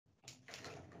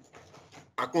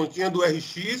a continha do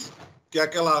RX, que é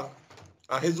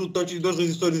a resultante de dois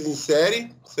resistores em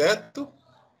série, certo?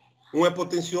 Um é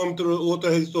potenciômetro, o outro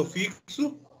é resistor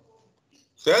fixo,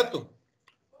 certo?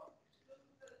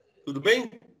 Tudo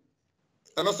bem?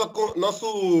 A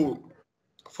nosso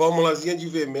formulazinha de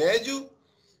V médio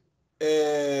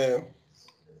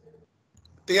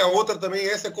tem a outra também,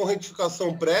 essa é com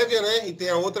retificação prévia, né? E tem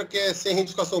a outra que é sem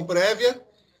retificação prévia,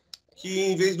 que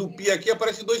em vez do pi aqui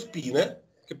aparece 2π, né?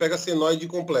 Que pega a senoide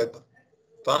completa,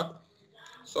 tá?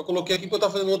 Só coloquei aqui para eu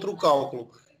estar fazendo outro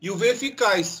cálculo. E o V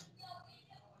eficaz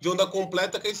de onda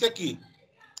completa, que é esse aqui,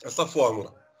 essa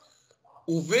fórmula.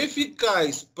 O V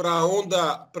eficaz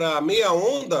para meia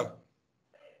onda,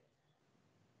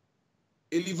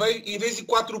 ele vai, em vez de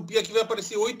 4π aqui vai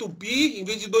aparecer 8π, em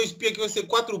vez de 2π aqui vai ser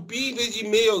 4π, em vez de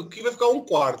meia aqui vai ficar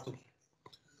 1/4.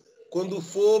 Quando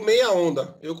for meia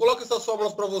onda. Eu coloco essas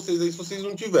fórmulas para vocês aí, se vocês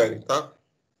não tiverem, tá?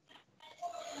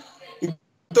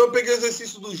 Então eu peguei o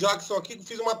exercício do Jackson aqui,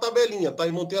 fiz uma tabelinha, tá?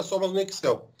 E montei as fórmulas no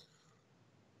Excel.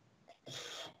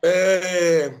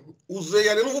 Usei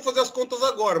ali, eu não vou fazer as contas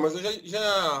agora, mas eu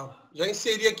já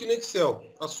inseri aqui no Excel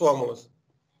as fórmulas.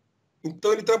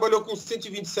 Então ele trabalhou com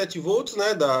 127 volts,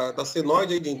 né, da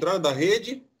senoide aí de entrada da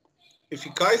rede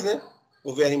eficaz, né,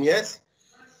 o VRMS.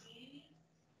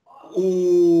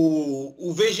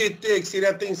 O VGT, que seria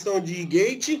a tensão de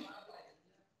gate,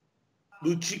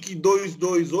 do TIC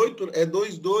 228, é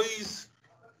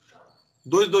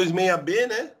 226B,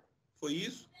 né, foi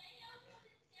isso.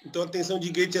 Então a tensão de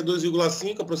gate é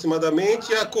 2,5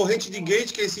 aproximadamente. E a corrente de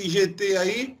gate, que é esse GT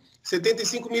aí,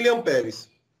 75 miliamperes.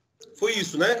 Foi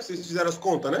isso, né? Que vocês fizeram as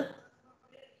contas, né?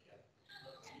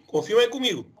 Confirma aí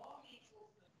comigo.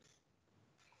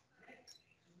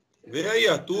 Vê aí,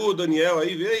 Arthur, Daniel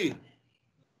aí, vê aí.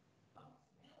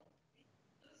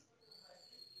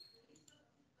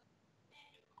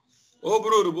 Ô,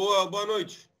 Bruno, boa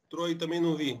noite. Entrou aí também,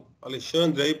 não vi.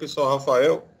 Alexandre aí, pessoal,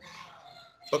 Rafael.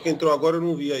 Só que entrou agora, eu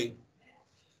não vi aí.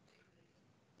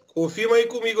 Confirma aí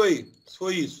comigo aí, se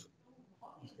foi isso.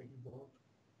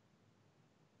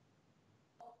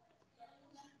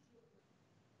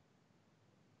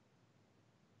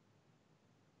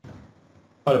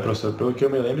 Olha, professor, pelo que eu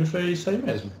me lembro, foi isso aí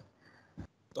mesmo.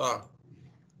 Tá.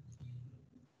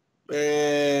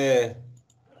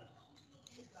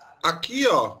 Aqui,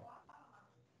 ó.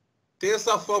 Tem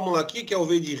essa fórmula aqui, que é o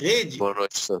V de rede. Boa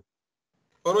noite, senhor.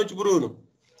 Boa noite, Bruno.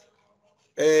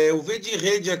 O V de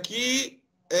rede aqui...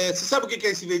 você sabe o que é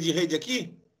esse V de rede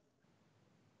aqui?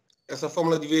 Essa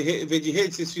fórmula de V de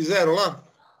rede, vocês fizeram lá?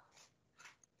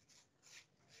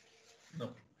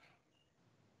 Não.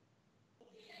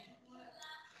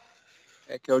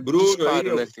 É que é o Bruno,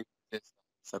 disparo, aí, né? Que tem que ter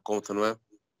essa conta, não é?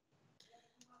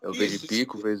 É o V de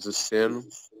pico vezes o seno.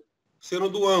 Seno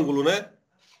do ângulo, né?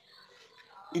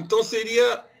 Então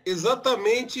seria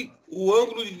exatamente o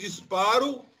ângulo de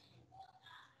disparo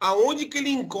aonde que ele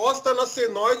encosta na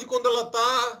senoide quando ela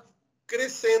está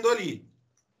crescendo ali.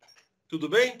 Tudo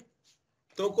bem?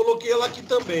 Então eu coloquei ela aqui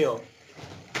também, ó.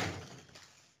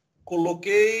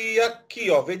 Coloquei aqui,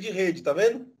 ó, V de rede, tá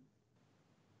vendo?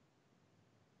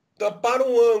 Então, para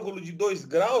um ângulo de 2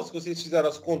 graus, que vocês fizeram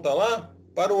as contas lá,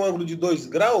 para um ângulo de 2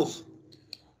 graus,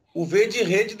 o V de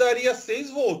rede daria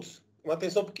 6 volts. Uma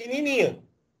tensão pequenininha.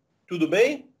 Tudo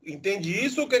bem? Entende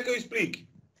isso ou quer que eu explique?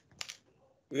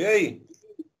 Vê aí.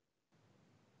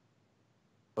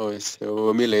 Oh, esse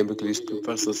eu me lembro que ele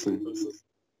passou assim.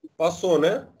 Passou,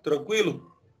 né?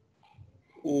 Tranquilo?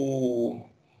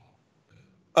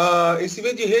 Esse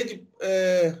V de rede,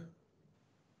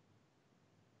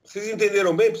 vocês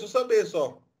entenderam bem? Preciso saber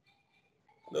só.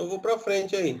 Eu vou para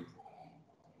frente aí.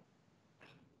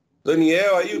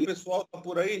 Daniel, aí o pessoal tá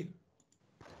por aí?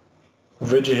 O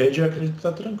V de rede eu acredito que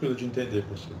está tranquilo de entender,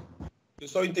 professor. O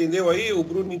pessoal entendeu aí? O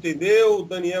Bruno entendeu? O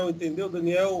Daniel entendeu?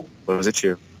 Daniel?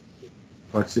 Positivo.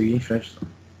 Pode seguir em frente.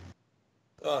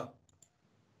 Tá.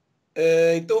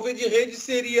 Então o V de rede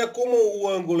seria, como o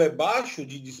ângulo é baixo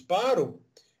de disparo,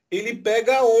 ele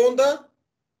pega a onda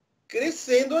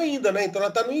crescendo ainda, né? Então ela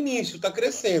está no início, está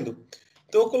crescendo.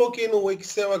 Então eu coloquei no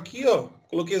Excel aqui, ó,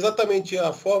 coloquei exatamente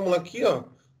a fórmula aqui, ó.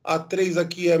 A3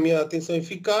 aqui é a minha tensão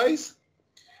eficaz,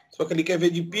 só que ele quer V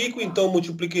de pico, então eu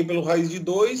multipliquei pelo raiz de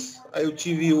 2, aí eu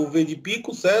tive o V de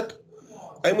pico, certo?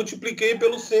 Aí multipliquei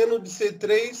pelo seno de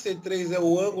C3, C3 é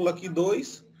o ângulo aqui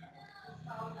 2,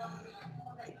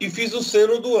 e fiz o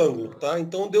seno do ângulo, tá?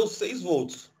 Então deu 6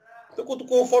 volts. Então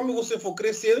conforme você for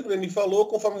crescendo, como ele falou,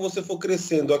 conforme você for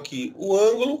crescendo aqui o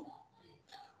ângulo,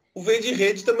 o V de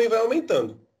rede também vai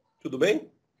aumentando. Tudo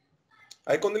bem?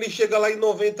 Aí quando ele chega lá em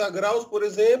 90 graus, por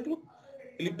exemplo,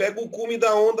 ele pega o cume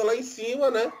da onda lá em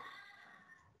cima, né?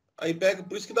 Aí pega,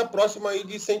 por isso que dá próximo aí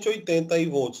de 180 aí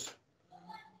volts.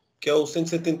 Que é o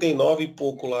 179 e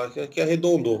pouco lá, que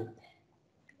arredondou.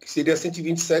 Que seria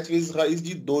 127 vezes raiz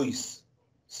de 2.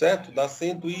 Certo? Dá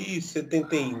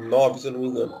 179, se eu não me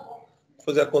engano. Vou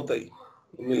fazer a conta aí.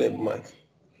 Não me lembro mais.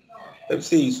 Deve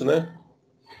ser isso, né?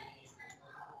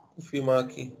 Vou confirmar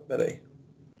aqui. Pera aí.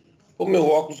 Pô, meu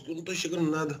óculos, que eu não tô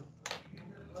chegando nada.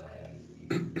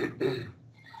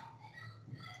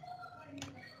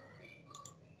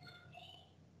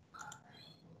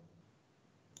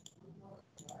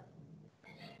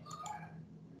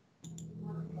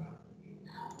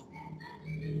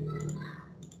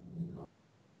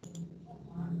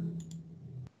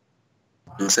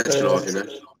 Um 79, né?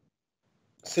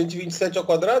 127 ao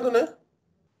quadrado, né?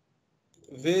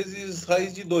 Vezes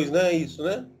raiz de 2, né? É isso,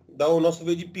 né? Dá o nosso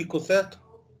V de pico, certo?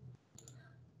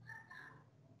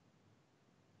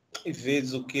 E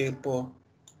vezes o quê, pô?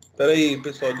 Pera aí,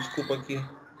 pessoal, desculpa aqui.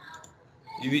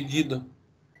 Dividido.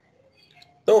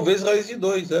 Não, vezes raiz de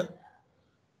 2, né?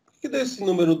 Por que dá esse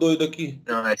número doido aqui?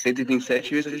 Não, é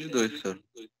 127 vezes raiz de 2, pessoal.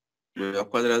 Não é ao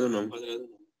quadrado, não.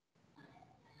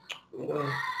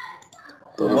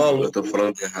 Tô Eu tô maluco.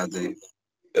 falando errado aí.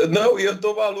 Não, e eu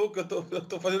tô maluco, eu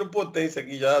tô fazendo potência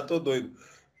aqui já, tô doido.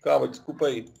 Calma, desculpa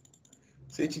aí.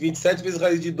 127 vezes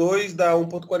raiz de 2 dá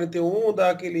 1,41, dá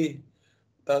aquele.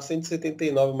 Dá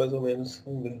 179 mais ou menos.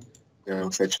 Vamos ver. É,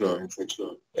 um 79,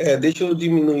 79. Deixa eu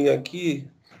diminuir aqui.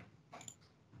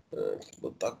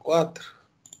 Botar 4.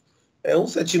 É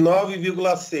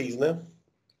 179,6, né?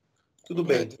 Tudo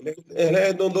bem. Correto. Ele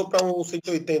arredondou para um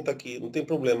 180 aqui, não tem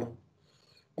problema.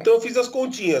 Então eu fiz as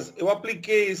continhas. Eu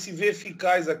apliquei esse V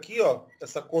eficaz aqui, ó.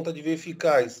 Essa conta de V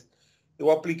eficaz. Eu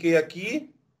apliquei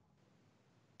aqui,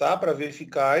 tá? Para V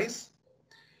eficaz.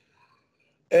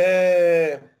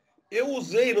 Eu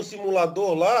usei no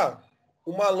simulador lá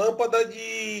uma lâmpada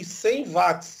de 100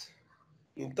 watts.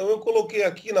 Então eu coloquei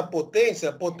aqui na potência.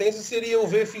 A potência seria o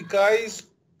V eficaz,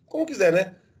 como quiser,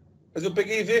 né? Mas eu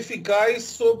peguei V eficaz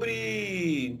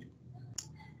sobre...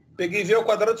 Peguei V ao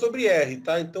quadrado sobre R,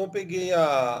 tá? Então eu peguei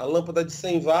a lâmpada de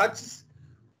 100 watts,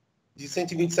 de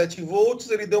 127 volts,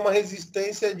 ele deu uma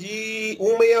resistência de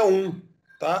 161,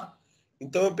 tá?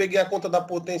 Então eu peguei a conta da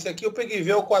potência aqui, eu peguei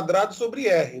V ao quadrado sobre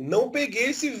R. Não peguei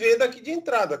esse V daqui de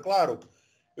entrada, claro.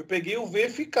 Eu peguei o V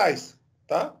eficaz,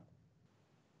 tá?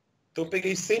 Então eu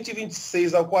peguei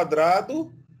 126 ao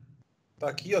quadrado, tá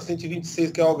aqui, ó,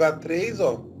 126 que é o H3,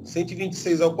 ó,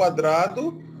 126 ao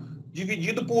quadrado,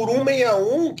 dividido por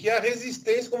 161, que é a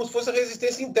resistência, como se fosse a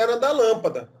resistência interna da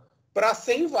lâmpada, para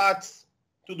 100 watts.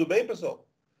 Tudo bem, pessoal?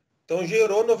 Então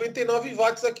gerou 99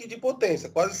 watts aqui de potência,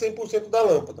 quase 100% da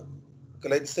lâmpada.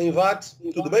 Ela é de 100 watts,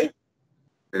 tudo bem?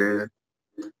 Beleza.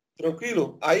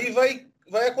 Tranquilo? Aí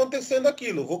vai acontecendo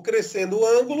aquilo, vou crescendo o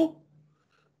ângulo,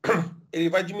 ele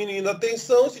vai diminuindo a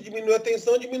tensão, se diminuir a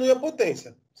tensão, diminui a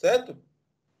potência, certo?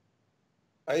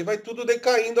 Aí vai tudo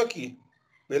decaindo aqui,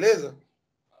 beleza?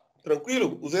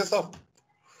 Tranquilo? Usei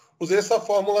essa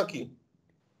fórmula aqui,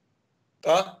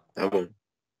 tá? Tá bom.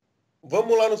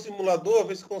 Vamos lá no simulador,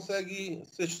 ver se consegue...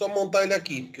 Deixa eu só montar ele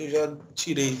aqui, que eu já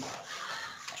tirei.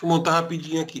 Deixa eu montar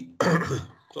rapidinho aqui.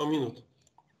 Só um minuto.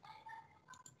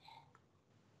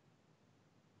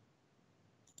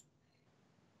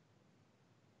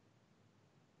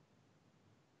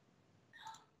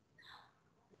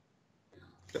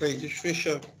 Peraí, deixa eu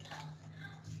fechar.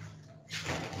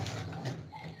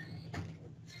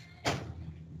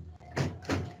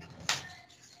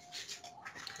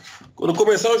 Quando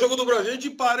começar o Jogo do Brasil, a gente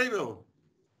para, hein, meu?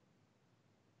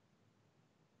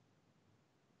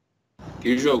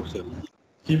 Que jogo, senhor?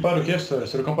 Que para o quê, senhor? O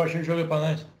senhor compartilha o jogo aí pra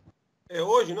nós. É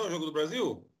hoje, não, o Jogo do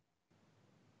Brasil?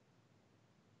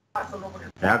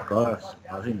 É agora,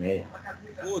 9h30.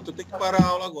 Puta, eu tenho que parar a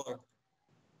aula agora.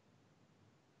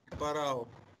 Parar a aula.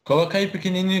 Coloca aí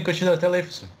pequenininho que eu tiro a tela aí,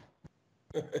 professor.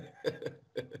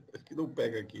 Que não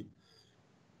pega aqui.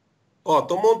 Ó,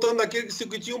 tô montando aquele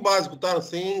circuitinho básico, tá?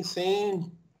 Sem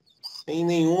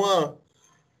nenhuma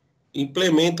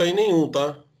implemento aí nenhum,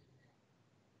 tá?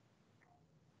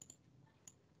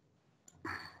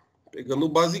 Pegando o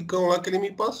basicão lá que ele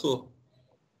me passou.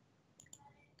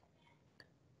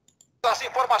 As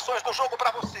informações do jogo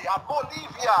para você. A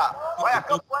Bolívia vai a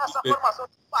campo com essa formação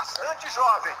bastante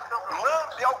jovem.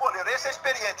 Lambe ao goleiro. Esse é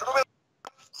experiente. Número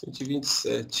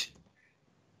 127.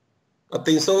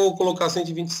 Atenção, eu vou colocar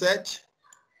 127.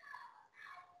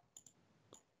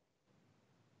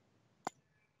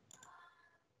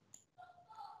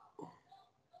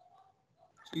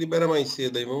 Libera mais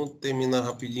cedo aí. Vamos terminar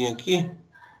rapidinho aqui.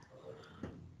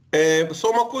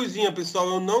 Só uma coisinha, pessoal.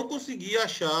 Eu não consegui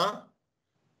achar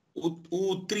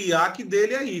o triac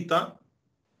dele aí, tá?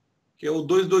 que é o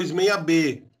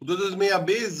 226B. O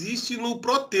 226B existe no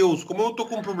Proteus. Como eu estou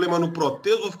com um problema no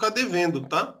Proteus, vou ficar devendo,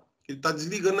 tá? Ele está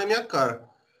desligando na minha cara.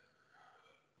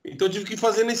 Então eu tive que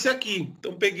fazer nesse aqui.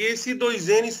 Então peguei esse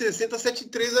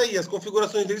 2N6073 aí. As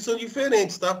configurações dele são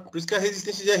diferentes, tá? Por isso que a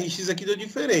resistência de RX aqui deu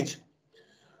diferente.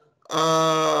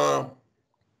 A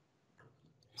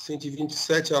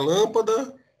 127 a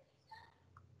lâmpada.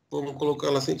 Vamos colocar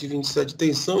ela 127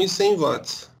 tensão e 100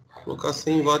 watts. Vou colocar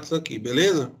 100 watts aqui,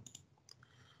 beleza?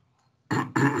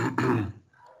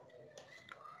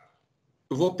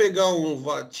 Eu vou pegar um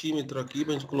watímetro aqui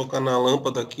para a gente colocar na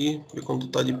lâmpada aqui, ver quanto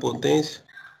está de potência.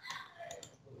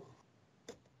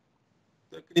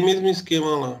 Aquele mesmo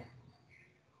esquema lá.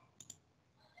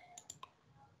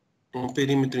 Um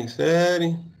perímetro em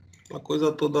série, uma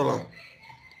coisa toda lá.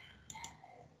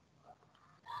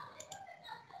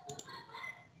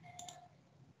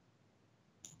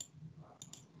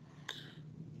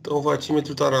 Então o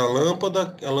watímetro está na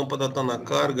lâmpada, a lâmpada está na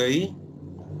carga aí.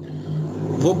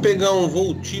 Vou pegar um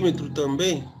voltímetro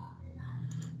também.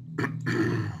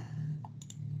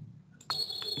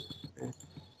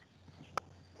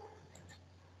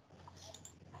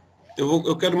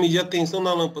 Eu quero medir a tensão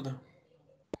na lâmpada.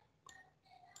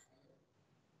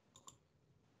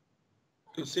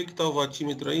 Eu sei que está o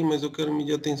watímetro aí, mas eu quero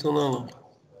medir a tensão na lâmpada.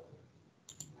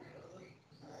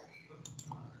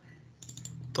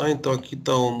 Tá, então aqui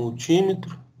está o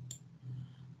multímetro.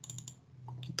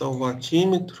 Aqui está o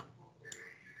watímetro.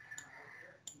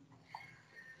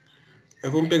 Aí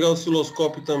vamos pegar o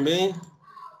osciloscópio também.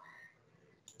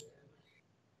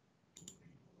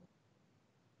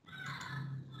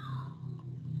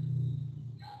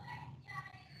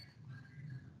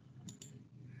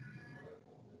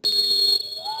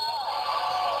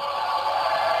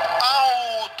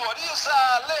 Autoriza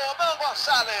Leoman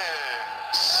Gonçalves.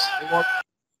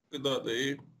 Cuidado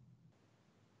aí.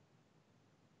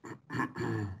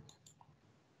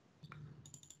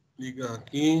 Ligar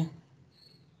aqui.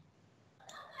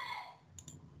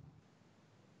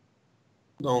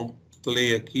 Dar um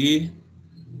play aqui.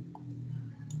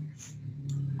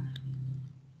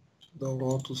 Dar um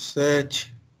auto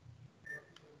set.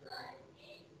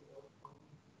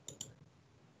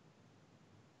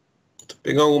 Vou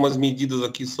pegar algumas medidas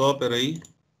aqui só, peraí.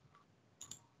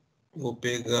 Vou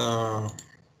pegar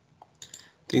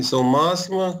tensão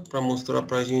máxima para mostrar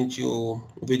para a gente o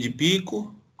V de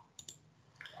pico.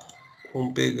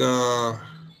 Vamos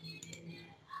pegar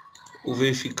o V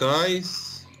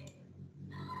eficaz,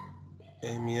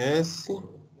 MS.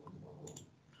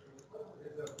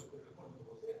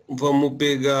 Vamos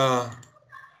pegar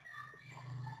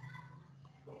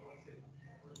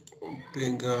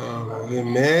o V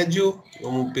médio.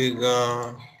 Vamos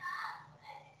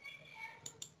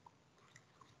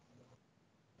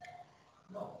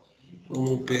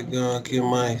pegar aqui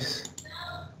mais.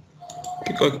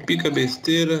 Pica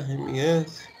besteira,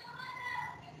 MS.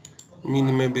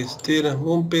 Mínima é besteira.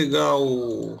 Vamos pegar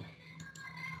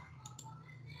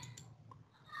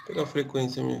pegar a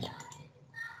frequência mesmo.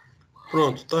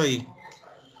 Pronto, tá aí.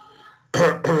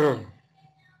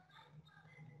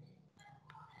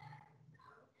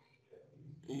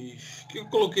 Ixi, o que eu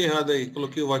coloquei errado aí?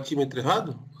 Coloquei o watímetro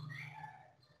errado?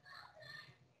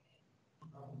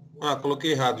 Ah,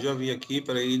 coloquei errado, já vi aqui,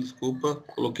 peraí, desculpa.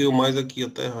 Coloquei o mais aqui,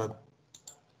 tá errado.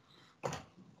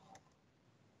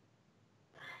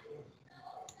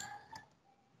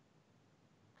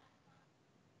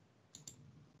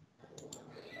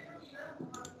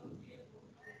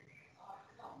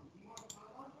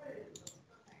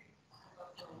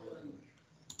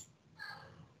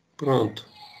 Pronto.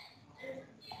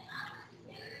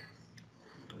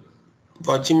 O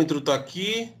watímetro tá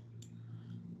aqui.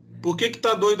 Por que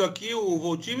tá doido aqui o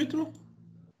voltímetro?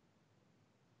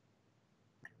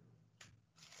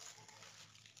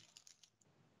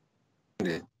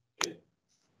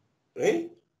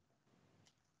 Hein?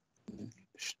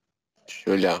 Deixa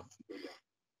eu olhar.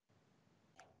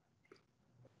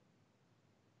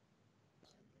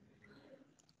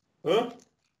 Hã?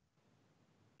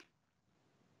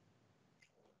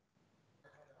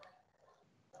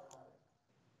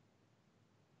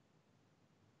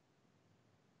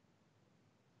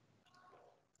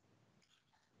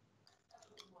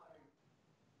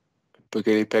 Porque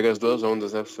ele pega as duas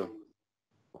ondas, né, professor?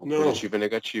 Não, Positiva e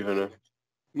negativa, né?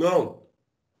 não.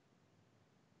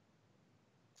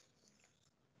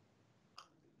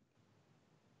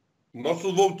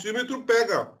 Nosso voltímetro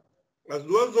pega as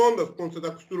duas ondas quando você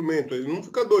dá com o instrumento. Ele não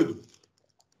fica doido.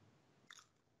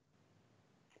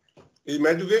 Ele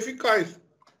mede o V eficaz.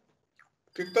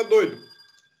 Por que tá doido?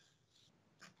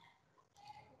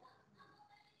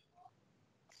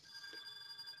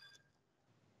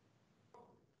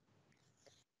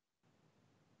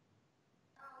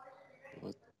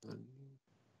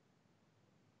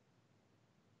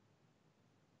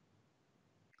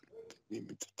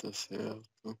 Límite tá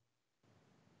certo.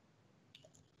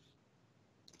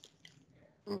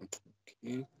 Pronto,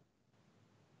 aqui.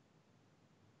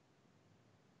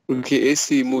 Porque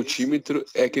esse multímetro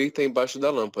é aquele que tá embaixo da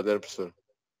lâmpada, né, professor?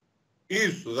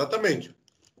 Isso, exatamente.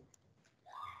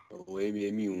 O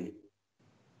MM1.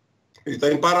 Ele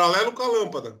está em paralelo com a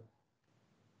lâmpada.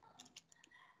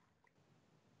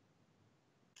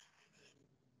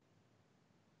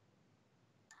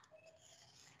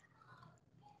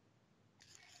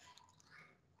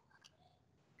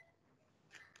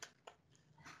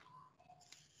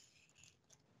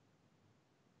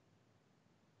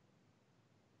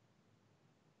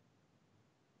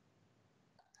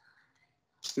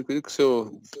 O circuito que o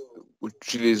senhor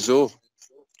utilizou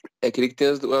é aquele que tem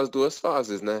as duas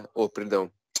fases, né? Perdão,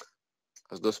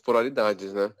 as duas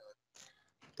polaridades, né?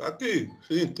 Tá aqui,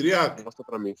 sim, triac. Mostra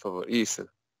pra mim, por favor. Isso.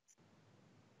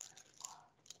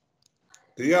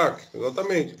 Triac,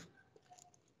 exatamente.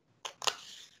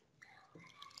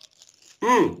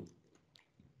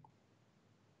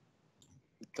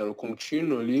 Tá no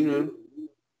contínuo ali, né?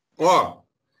 Ó,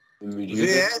 Medida.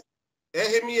 VS,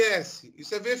 RMS.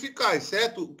 Isso é ver eficaz,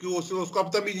 certo? O que o osciloscópio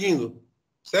está medindo.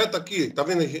 Certo aqui? Tá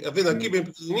vendo aqui bem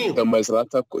pequenininho? Então, mas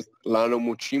lá no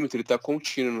multímetro ele tá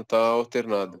contínuo, não tá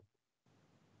alternado.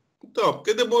 Então, por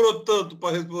que demorou tanto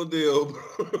para responder? Eu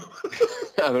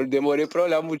demorei pra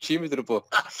olhar o multímetro, pô.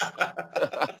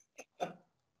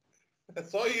 É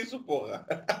só isso, porra.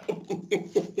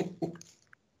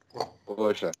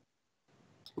 Poxa.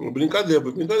 Brincadeira,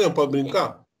 pode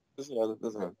brincar? Tô zoando, tô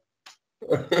zoando.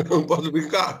 Não pode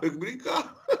brincar? Tem que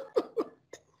brincar.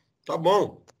 Tá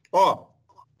bom. Ó,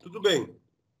 tudo bem.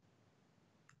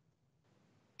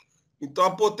 Então,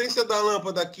 a potência da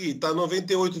lâmpada aqui está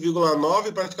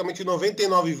 98,9, praticamente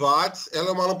 99 watts. Ela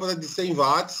é uma lâmpada de 100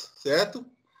 watts, certo?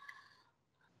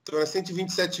 Então, é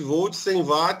 127 volts, 100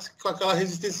 watts, com aquela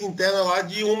resistência interna lá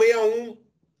de 161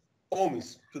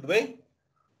 ohms. Tudo bem?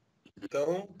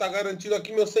 Então, tá garantido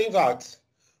aqui meus 100 watts.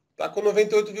 Tá com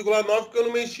 98,9 porque eu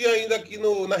não mexi ainda aqui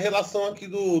na relação aqui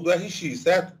do RX,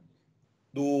 certo?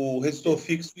 Do resistor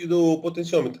fixo e do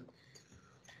potenciômetro.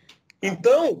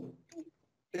 Então,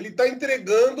 ele está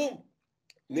entregando,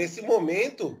 nesse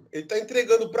momento, ele está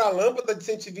entregando para a lâmpada de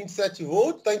 127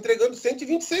 volts, está entregando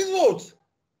 126 volts,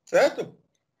 certo?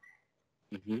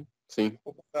 Uhum, sim.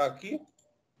 Vou colocar aqui.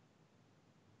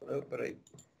 Peraí.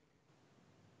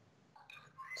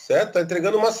 Certo? Está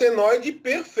entregando uma senoide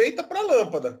perfeita para a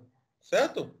lâmpada,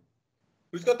 certo?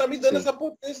 Por isso que ela está me dando Sim. essa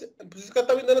potência, por isso que ela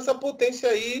está me dando essa potência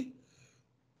aí,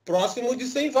 próximo de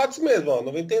 100 watts mesmo, ó,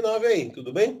 99 aí,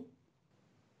 tudo bem?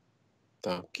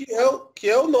 Tá. Que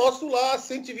é o nosso lá,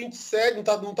 127,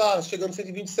 não tá chegando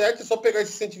 127, é só pegar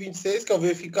esse 126, que é o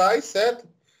ver eficaz, certo?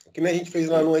 Que nem a gente fez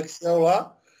lá no Excel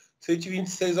lá.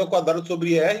 126 ao quadrado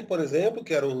sobre R, por exemplo,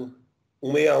 que era o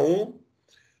 161,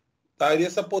 daria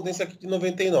essa potência aqui de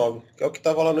 99, que é o que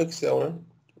estava lá no Excel, né?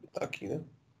 Tá aqui, né?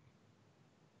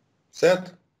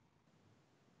 Certo?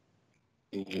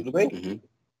 Entendi. Tudo bem? Uhum.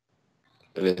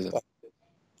 Beleza. Tá.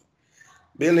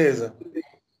 Beleza.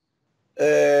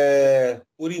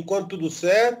 Por enquanto tudo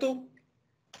certo.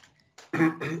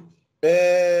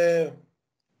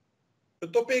 Eu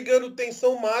estou pegando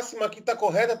tensão máxima aqui, tá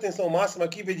correta a tensão máxima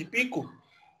aqui, V de pico?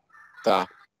 Tá.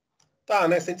 Tá,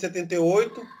 né?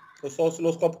 178. É só o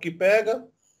osciloscópio que pega.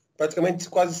 Praticamente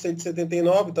quase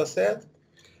 179, tá certo?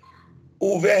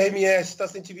 O VRMS está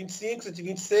 125,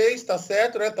 126, tá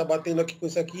certo, né? Tá batendo aqui com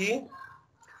isso aqui.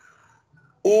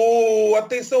 A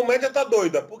tensão média tá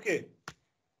doida. Por quê?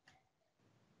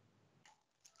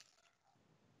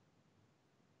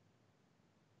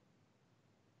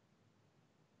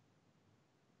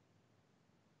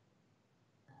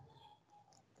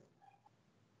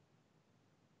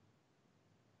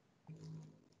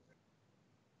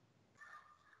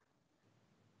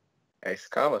 É a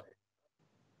escala?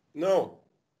 Não.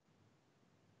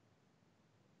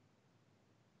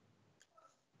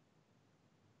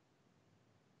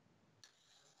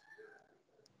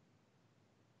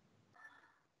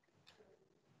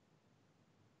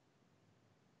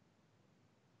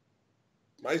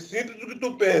 Mais simples do que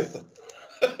tu pensa.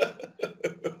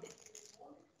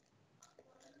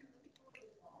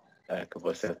 É, que eu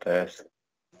vou acertar essa.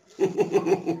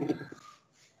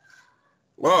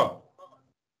 Ó.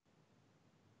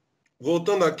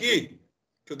 Voltando aqui,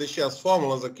 que eu deixei as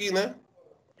fórmulas aqui, né?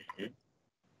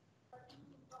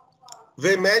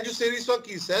 V médio seria isso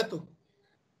aqui, certo?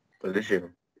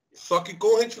 Positivo. Só que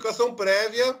com retificação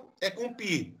prévia é com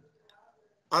π.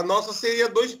 A nossa seria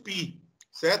 2π,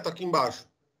 certo? Aqui embaixo.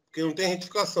 Porque não tem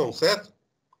retificação, certo?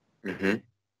 Uhum.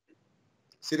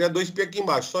 seria 2π aqui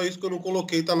embaixo. Só isso que eu não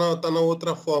coloquei, tá na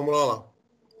outra fórmula lá.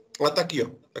 Ela tá aqui, ó.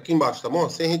 Tá aqui embaixo, tá bom?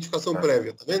 Sem retificação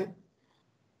prévia, tá vendo?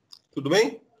 Tudo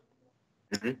bem?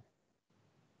 Uhum.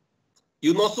 E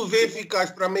o nosso V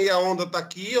eficaz para meia onda tá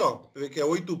aqui, ó. Que é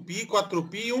 8π,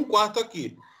 4π e 1/4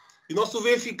 aqui. E nosso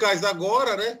V eficaz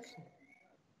agora, né?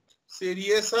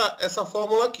 Seria essa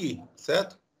fórmula aqui,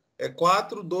 certo? É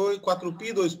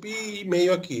 4π, 2π e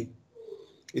meio aqui.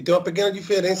 E tem uma pequena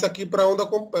diferença aqui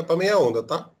para meia onda,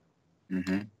 tá?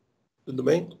 Uhum. Tudo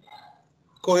bem?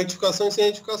 Com retificação e sem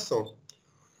retificação.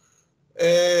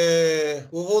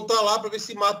 Vou voltar lá para ver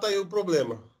se mata aí o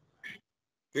problema.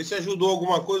 Ver se ajudou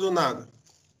alguma coisa ou nada.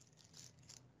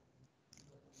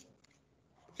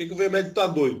 Por que o V-médio tá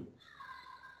doido?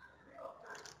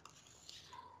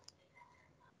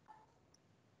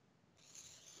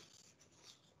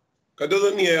 Cadê o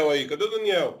Daniel aí? Cadê o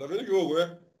Daniel? Tá vendo o jogo,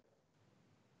 né?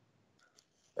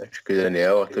 Acho que o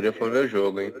Daniel, o Arthur já foi ver o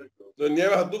jogo, hein?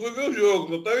 Daniel e Arthur foi ver o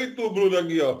jogo. Só tá eu e tu, Bruno,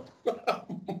 aqui, ó.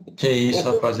 Que isso,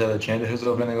 rapaziada. Tinha ido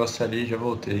resolver um negócio ali e já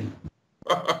voltei.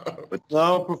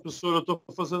 Não, professor, eu tô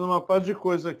fazendo uma par de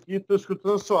coisa aqui, tô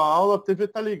escutando sua aula, a TV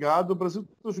tá ligada, o Brasil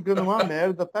tá jogando uma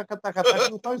merda, taca,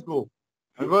 não faz gol.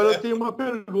 Agora eu tenho uma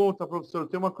pergunta, professor, eu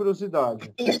tenho uma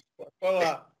curiosidade. Pode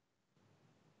falar.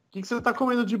 O que você tá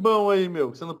comendo de bom aí,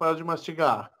 meu, que você não para de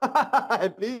mastigar? É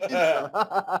pizza?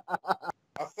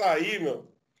 Açaí, meu.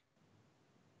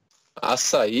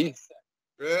 Açaí?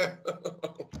 É.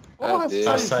 Porra, Cadê?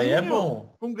 Açaí é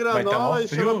bom. Com Vai tá mó granola e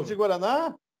frio. xarope de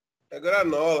Guaraná? É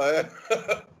granola, é.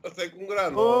 Açaí com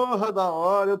granola. Porra, da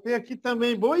hora. Eu tenho aqui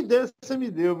também. Boa ideia que você me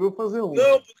deu, viu? Fazer um.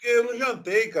 Não, porque eu não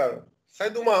jantei, cara. Sai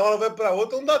de uma aula, vai pra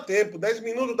outra, não dá tempo. 10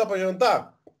 minutos dá pra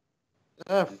jantar?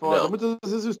 É foda. Não. Muitas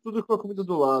vezes eu estudo com a comida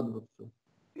do lado. Professor.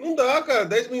 Não dá, cara.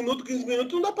 10 minutos, 15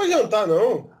 minutos não dá pra jantar,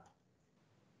 não.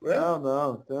 Né?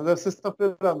 Não. Então, é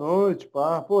sexta-feira à noite,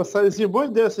 pá. Pô, Saizinho, boa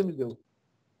ideia você me deu.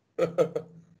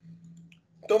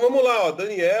 Então vamos lá, ó.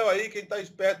 Daniel aí, quem tá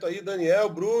esperto aí, Daniel,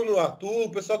 Bruno, Arthur,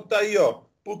 o pessoal que tá aí, ó.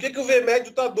 Por que o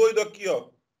V-médio tá doido aqui, ó?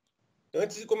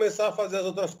 Antes de começar a fazer as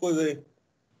outras coisas aí.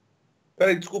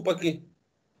 Peraí, desculpa aqui.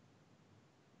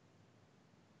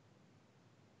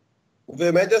 O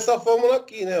V-médio é essa fórmula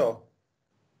aqui, né, ó.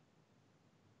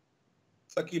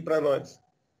 Isso aqui pra nós.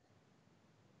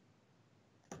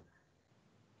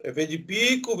 É V de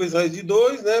pico, vezes raiz de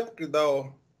 2, né? Porque dá,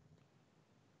 ó.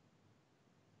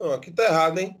 Não, aqui tá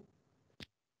errado, hein?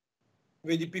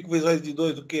 V de pico vezes raiz de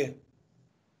 2, o quê?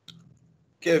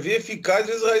 Que é V eficaz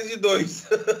vezes raiz de 2.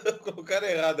 Colocaram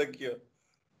errado aqui,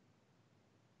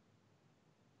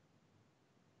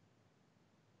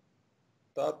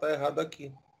 ó. Tá errado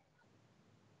aqui.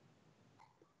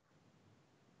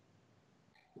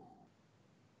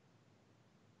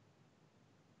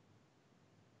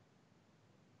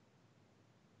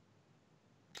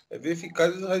 É V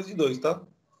eficaz vezes raiz de 2, tá?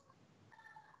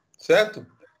 Certo?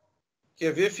 Que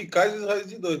é V eficaz vezes raiz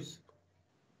de 2.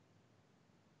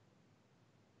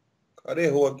 O cara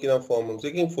errou aqui na fórmula, não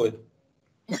sei quem foi.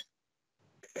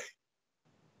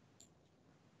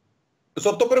 Eu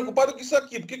só tô preocupado com isso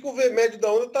aqui. Por que o V médio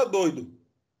da onda tá doido?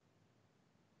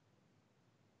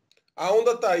 A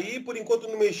onda tá aí, por enquanto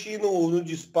não mexi no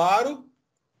disparo.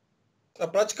 Tá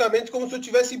praticamente como se eu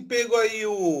tivesse pego aí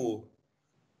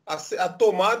a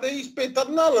tomada e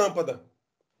espetado na lâmpada.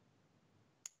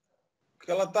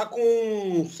 Porque ela tá com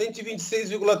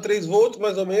 126,3 volts,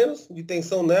 mais ou menos, de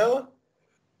tensão nela.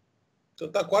 Então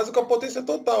tá quase com a potência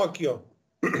total aqui, ó.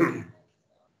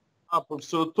 Ah,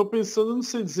 professor, eu tô pensando, não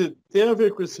sei dizer, tem a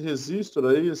ver com esse resistor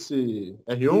aí, esse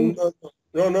R1?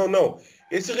 Não.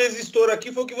 Esse resistor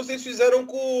aqui foi o que vocês fizeram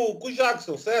com o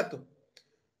Jackson, certo?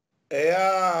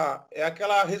 É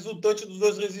aquela resultante dos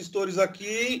dois resistores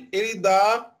aqui, ele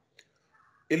dá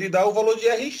o valor de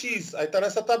RX. Aí tá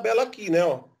nessa tabela aqui, né,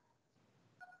 ó.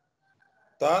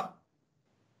 Tá?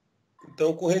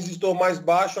 Então, com o resistor mais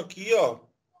baixo aqui, ó,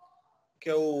 que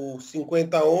é o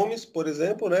 50 ohms, por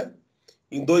exemplo, né?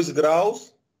 Em 2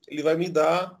 graus, ele vai me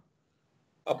dar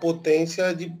a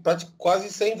potência de quase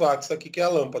 100 watts. Isso aqui que é a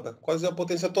lâmpada. Quase a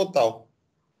potência total.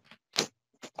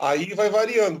 Aí vai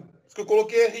variando. Por isso que eu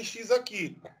coloquei RX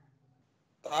aqui.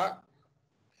 Tá?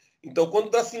 Então, quando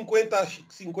dá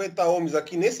 50 ohms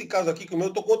aqui, nesse caso aqui, que o meu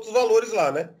eu tô com outros valores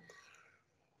lá, né?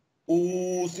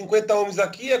 Os 50 ohms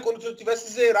aqui é quando eu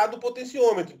tivesse zerado o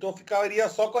potenciômetro. Então, eu ficaria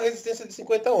só com a resistência de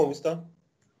 50 ohms, tá?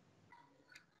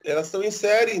 Elas estão em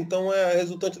série, então é a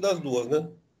resultante das duas, né?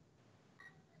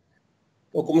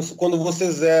 Então, quando você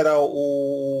zera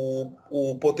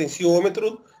o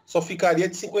potenciômetro, só ficaria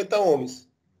de 50 ohms,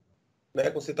 né?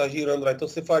 Quando você está girando lá. Então,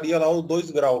 você faria lá os 2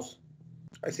 graus.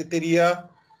 Aí você teria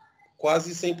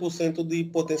quase 100% de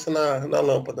potência na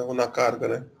lâmpada, ou na carga,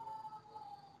 né?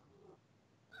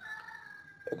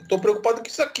 Eu tô preocupado com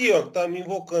isso aqui, ó, que tá me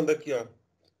invocando aqui, ó.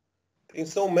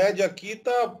 Tensão média aqui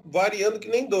tá variando que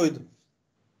nem doido.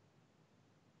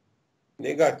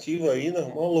 Negativo aí, né?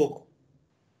 Mó louco.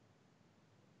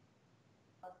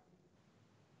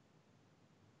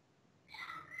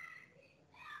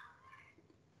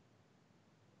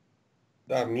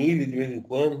 Dá milho de vez em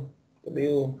quando. Tá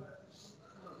meio...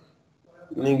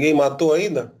 Ninguém matou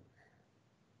ainda?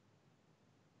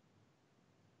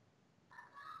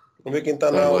 Vamos ver quem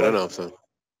tá na Agora aula. não, só.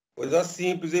 Coisa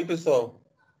simples, hein, pessoal?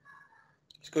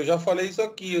 Acho que eu já falei isso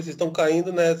aqui. Vocês estão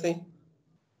caindo nessa, hein?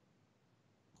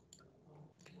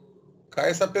 Cai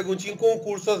essa perguntinha em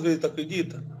concurso às vezes, tu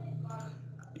acredita?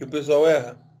 E o pessoal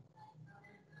erra.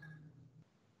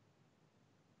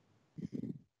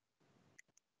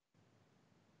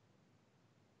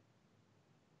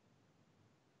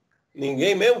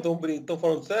 Ninguém mesmo? Estão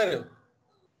falando sério?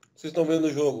 Vocês estão vendo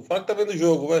o jogo? Fala que tá vendo o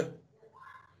jogo, vai.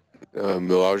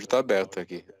 Meu áudio tá aberto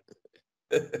aqui.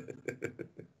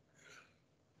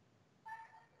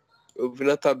 Eu vi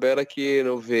na tabela que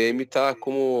no VM tá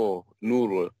como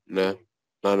nulo, né?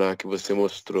 Lá na que você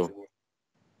mostrou.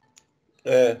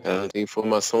 Ela não tem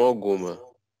informação alguma.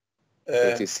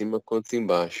 Tanto em cima quanto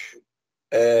embaixo.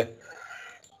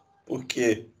 Por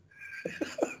quê?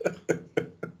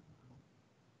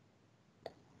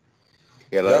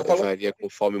 Ela varia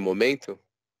conforme o momento?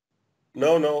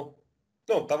 Não, não.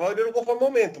 Não, tava olhando conforme o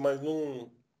momento, mas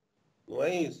não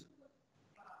é isso.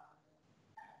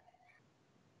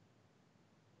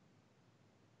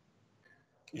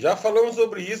 Já falamos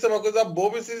sobre isso, é uma coisa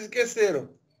boba e vocês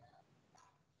esqueceram.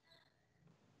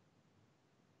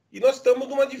 E nós estamos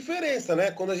numa diferença, né?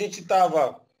 Quando a gente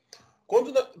estava...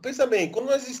 Pensa bem, quando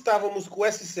nós estávamos com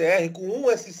SCR, com um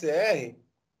SCR,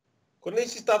 quando a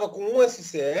gente estava com um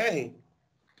SCR...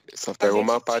 Só pega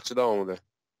uma parte da onda.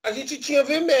 A gente tinha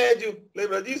V médio,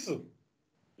 lembra disso?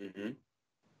 Uhum.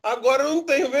 Agora eu não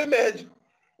tenho V médio.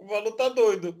 O valor tá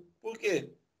doido. Por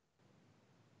quê?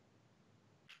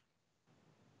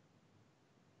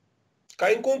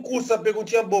 Cai em concurso essa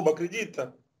perguntinha boba,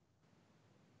 acredita?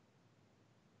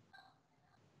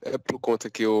 É por conta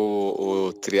que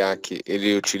o TRIAC,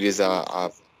 ele utiliza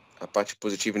a parte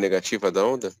positiva e negativa da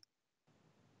onda?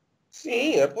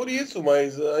 Sim, é por isso,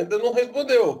 mas ainda não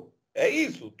respondeu. É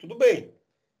isso, tudo bem.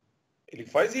 Ele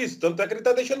faz isso, tanto é que ele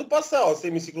está deixando passar, ó,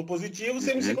 semiciclo positivo,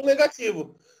 semiciclo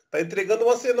negativo. Tá entregando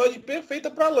uma senoide perfeita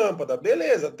para a lâmpada.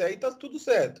 Beleza, até aí tá tudo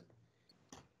certo.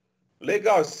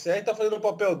 Legal, esse CR tá fazendo o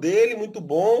papel dele, muito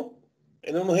bom.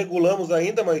 Ainda não regulamos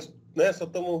ainda, mas né, só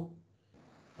estamos...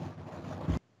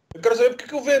 Eu quero saber porque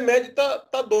que o VMED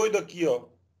tá doido aqui, ó.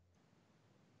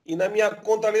 E na minha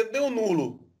conta letra deu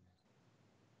nulo.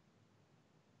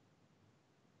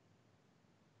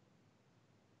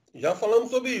 Já falamos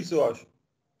sobre isso, eu acho.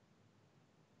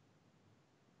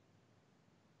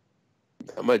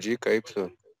 Dá uma dica aí, pessoal.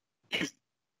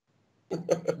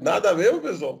 Nada mesmo,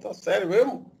 pessoal? Tá sério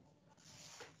mesmo?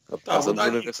 Tá, vou dar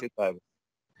universitário.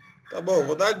 Tá bom,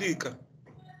 vou dar a dica.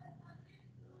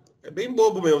 É bem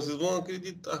bobo mesmo, vocês vão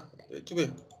acreditar. Deixa eu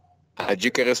ver. A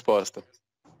dica é a resposta.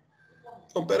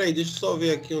 Então, peraí, deixa eu só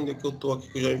ver aqui onde é que eu tô aqui,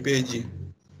 que eu já me perdi.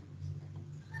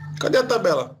 Cadê a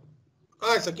tabela?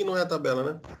 Ah, isso aqui não é a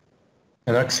tabela, né?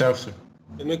 É no Excel, senhor.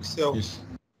 É no Excel. Isso.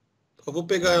 Eu vou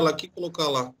pegar ela aqui e colocar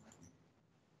lá.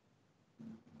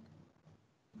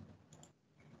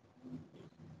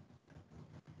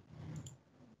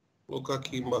 Vou colocar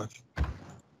aqui embaixo.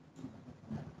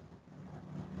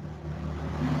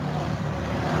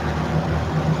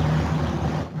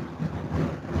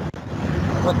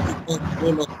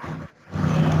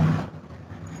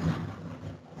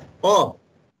 Ó.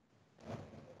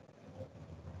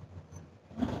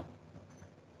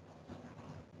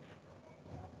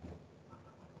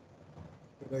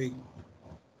 Peraí.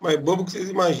 Mais bobo que vocês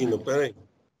imaginam, peraí.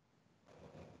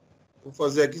 Vou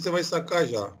fazer aqui, você vai sacar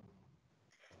já.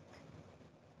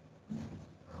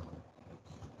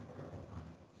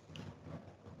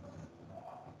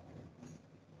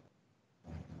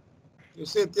 Tenho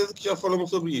certeza que já falamos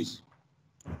sobre isso.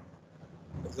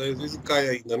 Mas aí, às vezes cai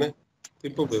ainda, né? Não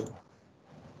tem problema.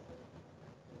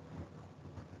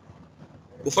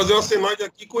 Vou fazer uma senoide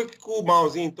aqui com o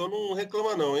mouse, hein? Então não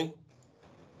reclama não, hein?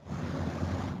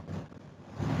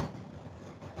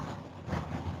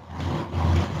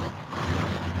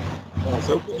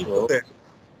 Nossa, é o que acontece.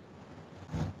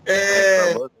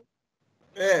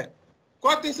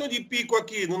 Qual a tensão de pico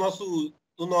aqui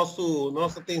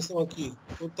nossa tensão aqui?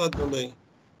 Quanto tá dando aí?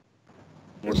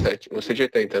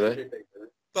 1,780, né?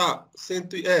 Tá,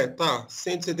 tá,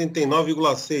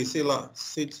 179,6, sei lá.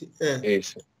 É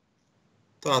isso.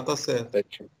 Tá certo.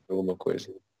 7, alguma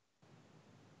coisa.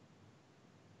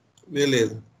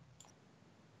 Beleza.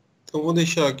 Então vou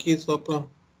deixar aqui só para...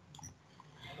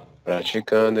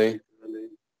 Praticando, hein?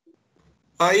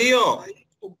 Aí, ó,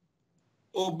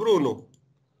 ô Bruno,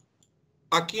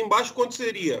 aqui embaixo quanto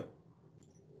seria?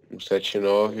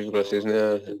 79,6,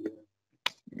 né?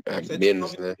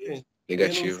 Menos, 79, né? menos,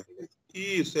 Negativo.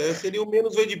 isso, seria o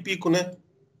menos V de pico, né?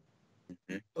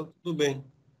 Tá tudo bem.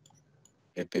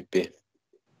 EPP.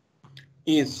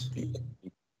 Isso.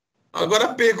 Agora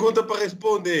a pergunta para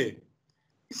responder.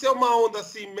 Isso é uma onda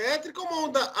simétrica ou uma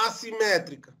onda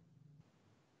assimétrica?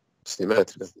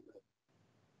 Simétrica.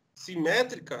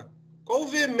 Simétrica? Qual o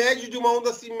V médio de uma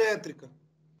onda simétrica?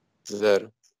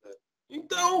 0.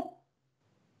 Então,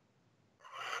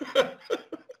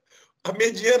 a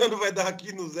mediana não vai dar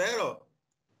aqui no zero, ó?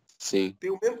 Sim.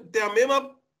 Tem a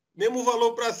mesmo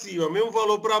valor para cima, mesmo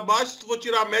valor para baixo. Se tu for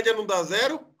tirar a média, não dá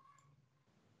zero?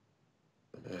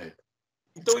 É.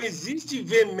 Então, existe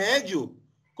V médio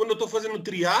quando eu estou fazendo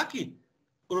triac?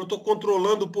 Quando eu estou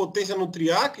controlando potência no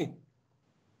triac?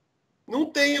 Não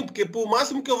tenho, porque por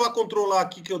máximo que eu vá controlar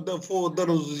aqui, que eu for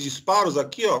dando os disparos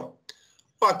aqui, ó,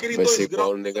 aquele Vai 2 ser igual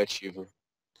graus no negativo.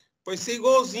 vai ser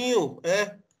igualzinho, O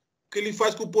que ele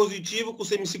faz com o positivo, com o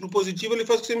semiciclo positivo, ele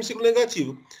faz com o semiciclo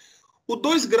negativo. O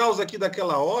 2 graus aqui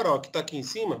daquela hora, ó, que está aqui em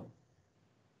cima,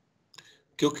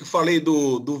 que eu falei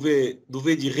do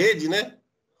V de rede, né?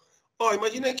 Ó,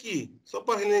 imagina aqui, só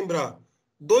para relembrar.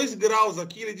 2 graus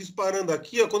aqui, ele disparando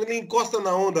aqui, ó, quando ele encosta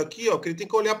na onda aqui, ó, que ele tem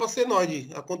que olhar para a senoide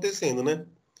acontecendo, né?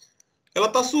 Ela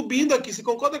está subindo aqui. Você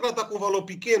concorda que ela está com um valor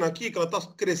pequeno aqui, que ela está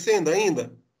crescendo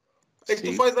ainda? Aí que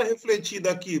tu Sim. faz a refletida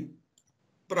aqui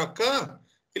para cá,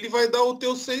 ele vai dar o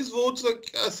teu 6 volts aqui,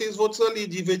 6 volts ali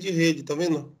de V de rede, tá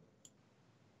vendo?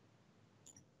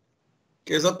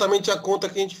 Que é exatamente a conta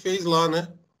que a gente fez lá,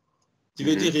 né? De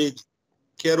V de rede.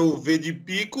 Que era o V de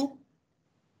pico.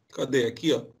 Cadê?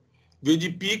 Aqui, ó. V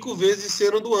de pico vezes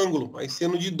seno do ângulo. Aí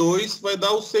seno de 2 vai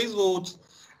dar os 6 volts.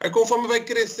 Aí conforme vai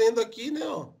crescendo aqui, né,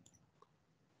 ó.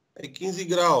 Aí 15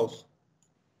 graus.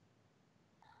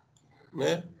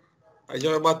 Né? Aí já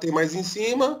vai bater mais em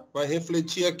cima, vai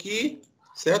refletir aqui,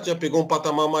 certo? Já pegou um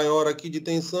patamar maior aqui de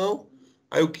tensão.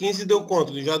 Aí o 15 deu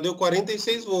quanto? Já deu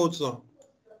 46 volts, ó.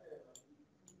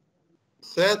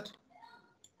 Certo?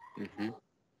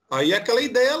 Aí é aquela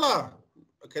ideia lá.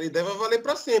 Aquela ideia vai valer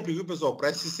para sempre, viu, pessoal?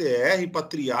 Para SCR, para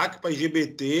TRIAC, para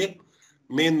IGBT,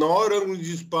 menor ângulo de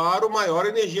disparo, maior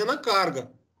energia na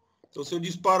carga. Então, se eu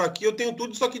disparo aqui, eu tenho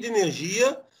tudo isso aqui de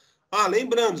energia. Ah,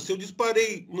 lembrando, se eu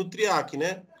disparei no TRIAC,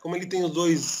 né? Como ele tem os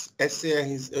dois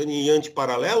SRs em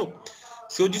antiparalelo,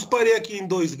 se eu disparei aqui em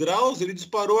 2 graus, ele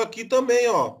disparou aqui também,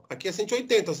 ó. Aqui é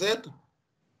 180, certo?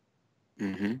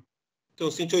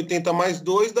 Então, 180 mais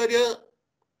 2 daria...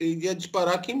 Ele ia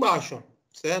disparar aqui embaixo, ó,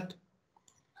 certo?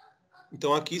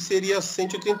 Então, aqui seria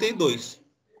 182,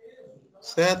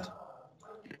 certo?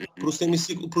 Para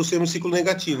o semiciclo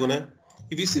negativo, né?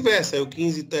 E vice-versa. Aí o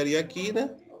 15 estaria aqui,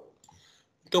 né?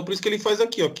 Então, por isso que ele faz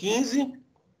aqui, ó, 15,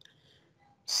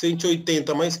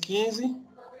 180 mais 15,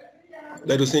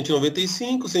 daria o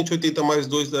 195, 180 mais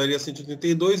 2 daria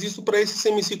 182, isso para esse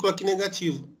semiciclo aqui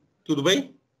negativo. Tudo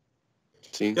bem?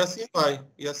 Sim.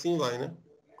 E assim vai, né?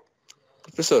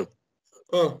 Professor,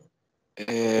 Ah,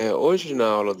 hoje na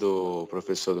aula do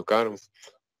professor do Carmo,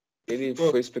 ele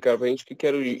foi explicar pra gente o que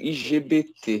era o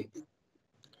IGBT.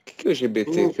 O que é o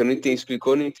IGBT? Que eu não entendi,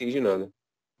 explicou, eu não entendi nada.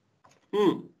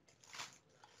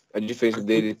 A diferença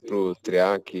dele pro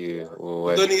TRIAC, o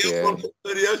FTR. O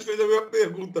Daniel fez a minha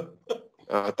pergunta.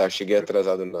 Ah, tá, cheguei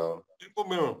atrasado na aula. Não tem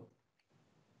problema.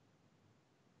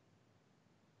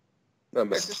 Não,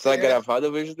 mas se está gravado,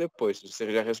 eu vejo depois. Se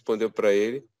você já respondeu para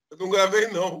ele. Eu não gravei,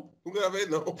 não. Não gravei,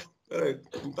 não. Peraí,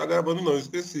 não tá gravando, não.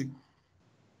 Esqueci.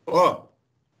 Ó.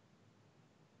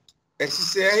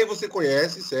 SCR você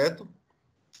conhece, certo?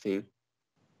 Sim.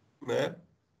 Né?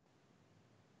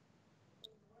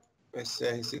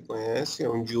 SCR você conhece, é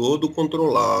um diodo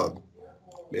controlado.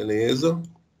 Beleza?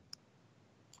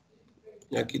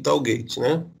 E aqui tá o gate,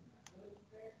 né?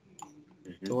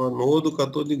 Então, anodo,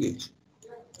 cathode e gate.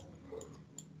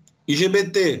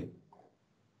 IGBT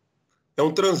é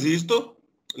um transistor.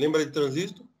 Lembra de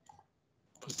transistor?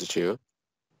 Positivo.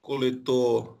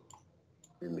 Coletor.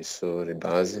 Emissor e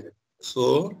base.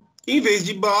 Em vez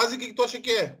de base, o que tu acha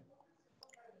que é?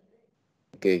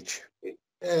 Gate.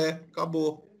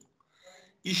 Acabou.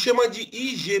 E chama de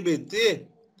IGBT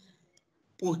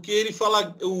porque ele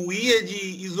fala, o I é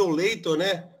de isolator,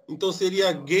 né? Então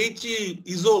seria gate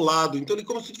isolado. Então ele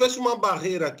como se tivesse uma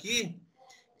barreira aqui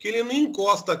que ele não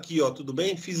encosta aqui, ó, tudo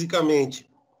bem? Fisicamente.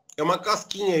 É uma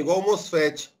casquinha, igual o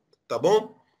MOSFET, tá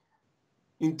bom?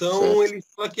 Então, Certo. ele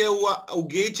fala que o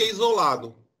gate é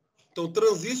isolado. Então,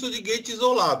 transistor de gate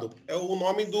isolado é o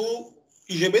nome do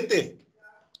IGBT.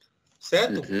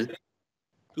 Certo? Uhum.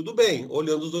 Tudo bem.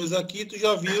 Olhando os dois aqui, tu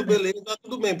já viu, beleza, tá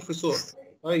tudo bem, professor.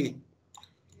 Aí.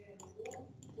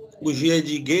 O G é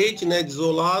de gate, né, de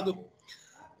isolado,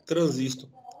 transistor.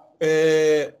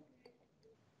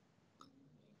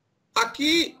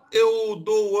 Aqui eu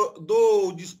dou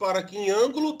o disparo aqui em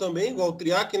ângulo também, igual o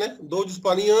triac, né? Dou o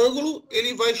disparo em ângulo,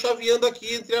 ele vai chaveando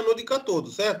aqui entre anôdo e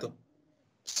cátodo, certo?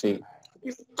 Sim.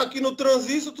 Aqui no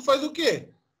transistor tu faz o quê?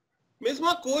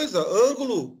 Mesma coisa,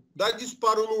 ângulo, dá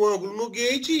disparo no ângulo no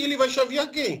gate e ele vai chavear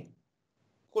quem?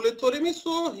 Coletor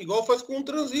emissor, igual faz com um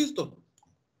transistor.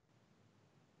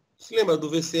 Se lembra do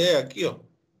VCE aqui, ó?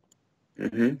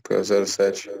 Uhum. Foi o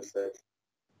 07.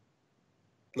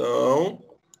 Não.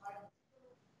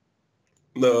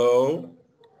 Não.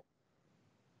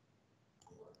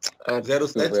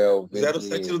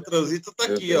 07 no transistor tá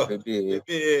aqui, ó. VBE.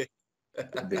 VBE.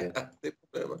 VBE. Não tem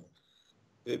problema.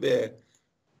 VBE.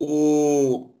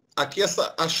 Aqui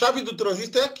a chave do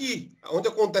transistor é aqui. Onde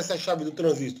acontece a chave do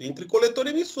transistor? Entre coletor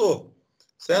e emissor.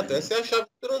 Certo? Essa é a chave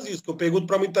do transistor. Que eu pergunto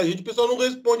para muita gente, o pessoal não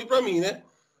responde para mim, né?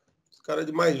 Os caras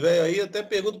de mais velho aí até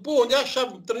perguntam, pô, onde é a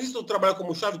chave? O transistor trabalha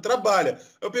como chave? Trabalha.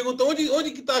 Eu pergunto,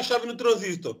 onde que tá a chave no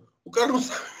transistor? O cara não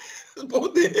sabe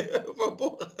responder. Eu falo,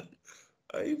 pô,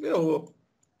 aí ferrou.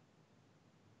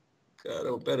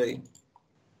 Caramba, peraí.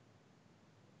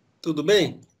 Tudo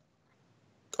bem?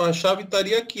 Então a chave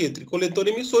estaria aqui, entre coletor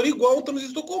e emissor, igual um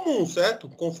transistor comum, certo?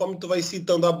 Conforme tu vai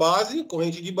citando a base,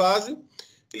 corrente de base,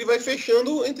 ele vai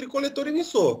fechando entre coletor e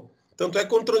emissor. Tanto é que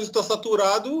quando o transistor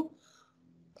saturado,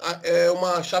 é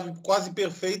uma chave quase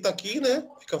perfeita aqui, né?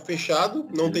 Fica fechado,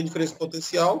 não tem diferença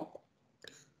potencial.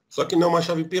 Só que não é uma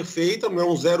chave perfeita, não é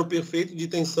um zero perfeito de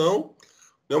tensão,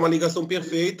 não é uma ligação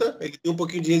perfeita, ele tem um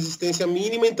pouquinho de resistência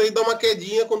mínima, então ele dá uma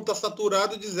quedinha quando está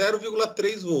saturado de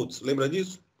 0,3 volts. Lembra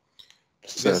disso?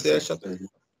 VCE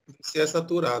é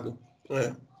saturado.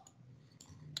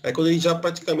 Aí quando ele já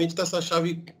praticamente está essa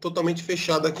chave totalmente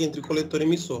fechada aqui entre coletor e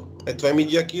emissor. Aí tu vai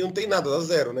medir aqui não tem nada, dá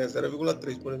zero, né?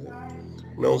 0,3, por exemplo.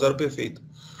 Não é um zero perfeito.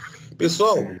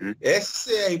 Pessoal,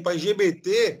 SCR para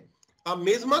IGBT, a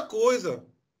mesma coisa.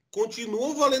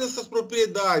 Continua valendo essas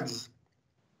propriedades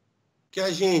que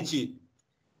a gente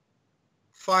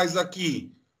faz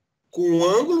aqui com o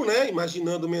ângulo, né?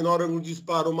 Imaginando menor ângulo de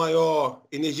disparo, maior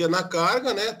energia na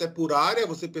carga, né? Até por área,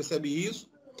 você percebe isso.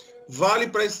 Vale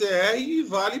para ECR e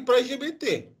vale para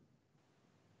IGBT.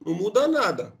 Não muda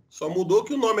nada. Só mudou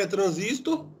que o nome é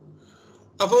transistor.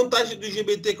 A vantagem do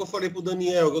IGBT que eu falei para o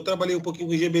Daniel, eu trabalhei um pouquinho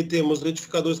com IGBT, mas os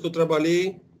retificadores que eu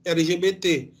trabalhei era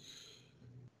IGBT.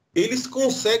 Eles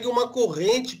conseguem uma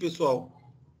corrente, pessoal.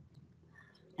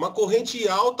 Uma corrente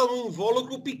alta num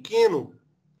invólucro pequeno.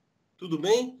 Tudo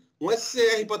bem? Um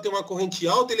SCR, para ter uma corrente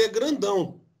alta, ele é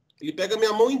grandão. Ele pega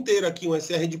minha mão inteira aqui, um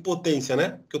SCR de potência,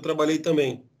 né? Que eu trabalhei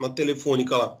também, na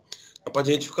telefônica lá, na parte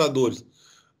de retificadores.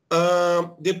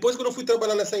 Depois, quando eu fui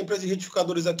trabalhar nessa empresa de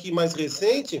retificadores aqui mais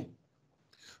recente,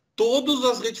 todas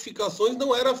as retificações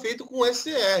não eram feitas com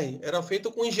SCR, era feito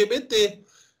com IGBT.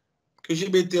 Porque o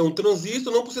IGBT é um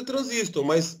transistor, não por ser transistor,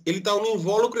 mas ele estava no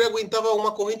invólucro e aguentava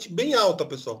uma corrente bem alta,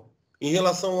 pessoal, em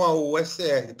relação ao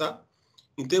SCR, tá?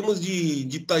 Em termos de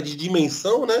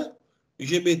dimensão, né? O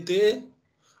IGBT...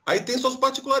 Aí tem suas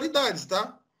particularidades,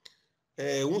 tá?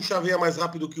 Um chaveia mais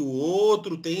rápido que o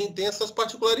outro, tem essas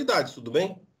particularidades, tudo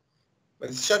bem? Mas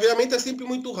esse chaveamento é sempre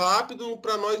muito rápido,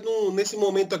 para nós, nesse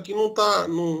momento aqui,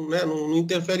 não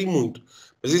interfere muito.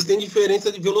 Mas eles têm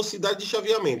diferença de velocidade de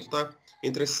chaveamento, tá?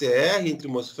 Entre SCR, entre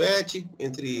MOSFET,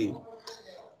 entre...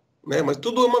 Né? Mas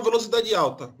tudo é uma velocidade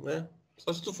alta, né?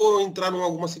 Só se tu for entrar em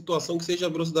alguma situação que seja a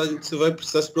velocidade, você vai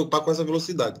precisar se preocupar com essa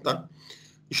velocidade, tá?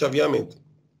 De chaveamento.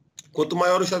 Quanto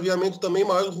maior o chaveamento, também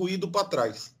maior o ruído para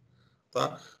trás,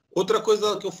 tá? Outra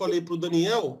coisa que eu falei para o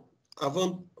Daniel,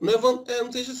 não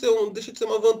deixa de ser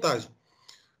uma vantagem.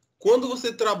 Quando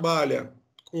você trabalha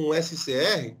com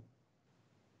SCR,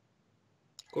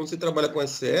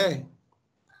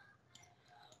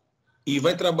 e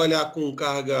vai trabalhar com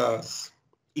cargas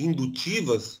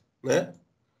indutivas, né?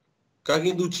 Carga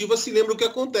indutiva, se lembra o que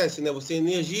acontece, né? Você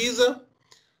energiza,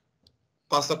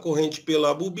 passa a corrente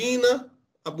pela bobina,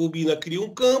 a bobina cria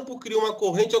um campo, cria uma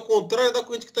corrente ao contrário da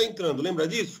corrente que está entrando. Lembra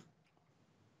disso?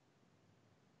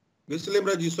 Vê se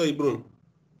lembra disso aí, Bruno.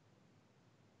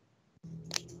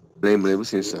 Lembro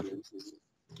sim, senhor.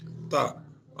 Tá.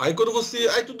 Aí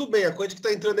tudo bem, a corrente que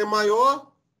está entrando é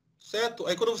maior, certo?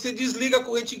 Aí quando você desliga a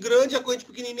corrente grande, a corrente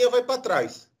pequenininha vai para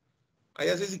trás. Aí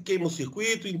às vezes queima o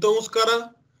circuito, então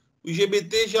o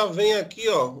IGBT já vem aqui,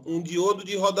 ó, um diodo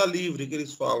de roda livre, que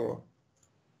eles falam, ó.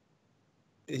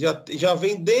 Ele já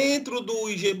vem dentro do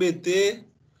IGBT,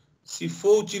 se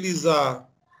for utilizar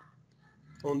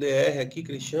um DR aqui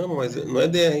que eles chamam, mas não é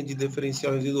DR de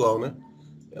diferencial residual, né?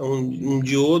 É um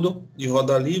diodo de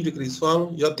roda livre que eles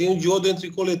falam. Já tem um diodo entre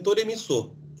coletor e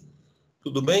emissor.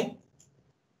 Tudo bem?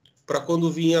 Para quando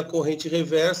vir a corrente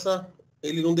reversa,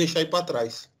 ele não deixar ir para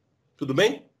trás. Tudo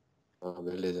bem? Ah,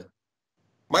 beleza.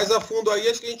 Mais a fundo aí,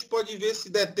 acho que a gente pode ver, se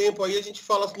der tempo aí, a gente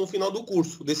fala no final do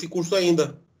curso, desse curso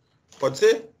ainda. Pode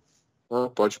ser? Ah,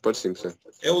 pode sim, senhor.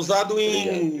 É usado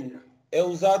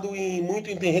muito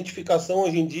em retificação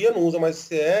hoje em dia, não usa mais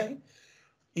CR.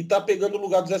 E está pegando o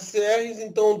lugar dos SCRs,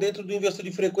 então dentro do inversor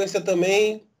de frequência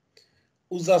também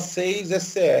usa 6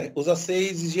 SCR, usa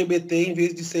 6 IGBT em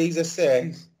vez de 6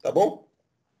 SCRs, tá bom?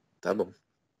 Tá bom.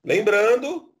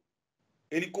 Lembrando,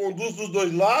 ele conduz dos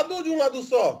dois lados ou de um lado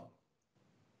só?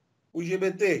 O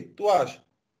IGBT, tu acha?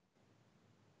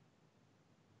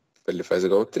 Ele faz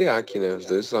igual o triac, né? Os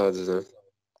dois lados, né?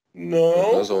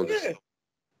 Não, Duas por ondas. quê?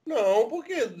 Não,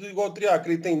 porque igual o triac,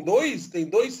 ele tem dois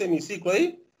semiciclos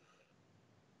aí?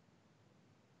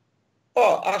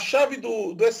 Ó, a chave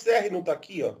do SCR não tá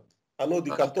aqui, ó. A no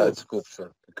de 14. Desculpa,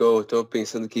 senhor. Porque eu tô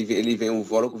pensando que ele vem um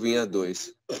vórum que vinha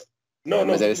dois. Não,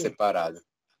 Mas ele é tudo bem. separado.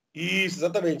 Isso,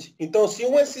 exatamente. Então, se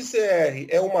um SCR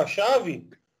é uma chave,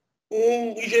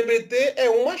 um IGBT é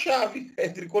uma chave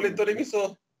entre coletor e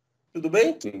emissor. Tudo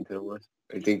bem? Sim, então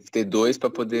ele tem que ter dois para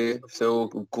poder ser o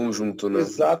conjunto, né?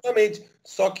 Exatamente.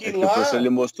 Só que É que o professor lá... ele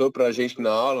mostrou pra gente que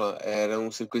na aula era um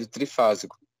circuito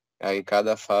trifásico. Aí em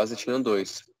cada fase tinha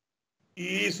dois.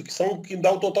 Isso, que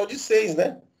dá um total de 6,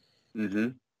 né?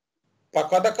 Uhum. Para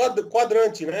cada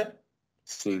quadrante, né?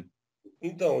 Sim.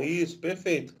 Então, isso,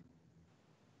 perfeito.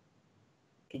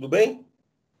 Tudo bem?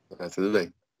 Tudo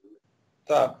bem.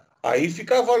 Tá. Aí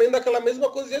fica valendo aquela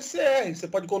mesma coisa de SCR. Você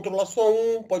pode controlar só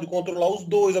um, pode controlar os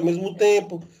dois ao mesmo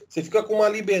tempo. Você fica com uma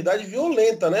liberdade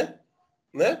violenta, né?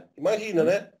 Imagina,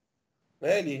 né?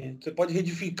 Você pode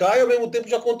retificar e ao mesmo tempo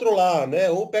já controlar,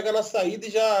 né? Ou pega na saída e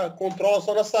já controla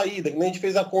só na saída, que nem a gente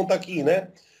fez a conta aqui,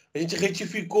 né? A gente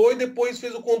retificou e depois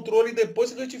fez o controle e depois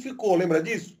se retificou, lembra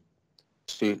disso?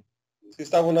 Sim. Vocês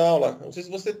estavam na aula? Não sei se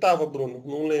você estava, Bruno,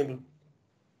 não lembro.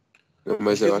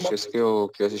 Mas eu acho que esse que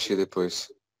eu assisti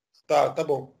depois. Tá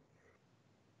bom.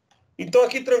 Então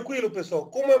aqui tranquilo, pessoal.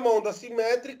 Como é uma onda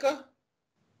simétrica,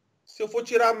 se eu for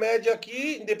tirar a média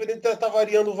aqui, independente de estar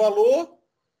variando o valor,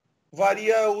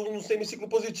 varia no semiciclo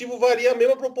positivo, varia a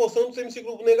mesma proporção do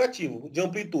semiciclo negativo, de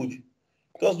amplitude.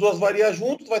 Então as duas variam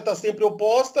juntos, vai estar sempre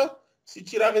oposta. Se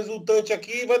tirar a resultante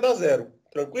aqui, vai dar zero.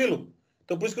 Tranquilo?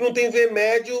 Então por isso que não tem V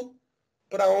médio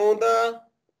para onda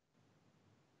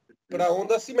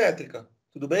simétrica.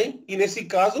 Tudo bem? E nesse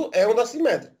caso é onda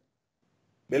simétrica.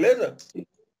 Beleza?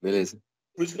 Beleza.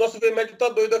 Por isso que o nosso V médio tá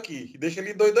doido aqui. Deixa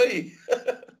ele doido aí.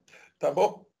 Tá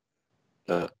bom?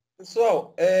 Tá.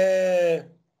 Pessoal,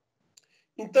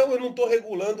 então eu não estou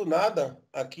regulando nada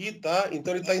aqui, tá?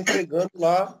 Então ele está entregando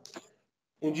lá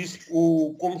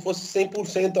como fosse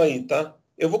 100% aí, tá?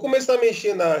 Eu vou começar a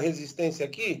mexer na resistência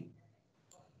aqui,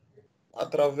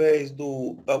 através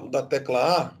da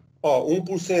tecla A. Ó,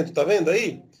 1%, tá vendo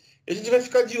aí? A gente vai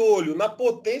ficar de olho na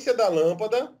potência da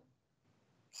lâmpada,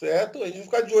 certo? A gente vai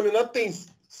ficar de olho na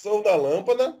tensão da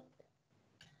lâmpada,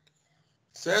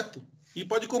 certo? E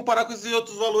pode comparar com esses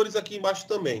outros valores aqui embaixo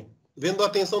também. Vendo a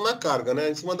tensão na carga, né?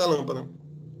 Em cima da lâmpada.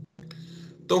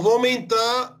 Então vou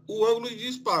aumentar o ângulo de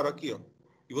disparo aqui, ó.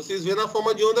 E vocês vêem na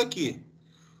forma de onda aqui.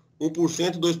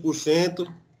 1%,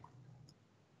 2%.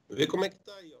 Vê como é que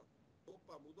tá aí, ó.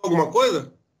 Opa, mudou alguma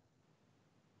coisa?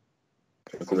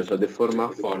 Começou a deformar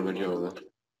a forma de onda.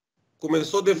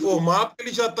 Começou a deformar porque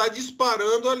ele já está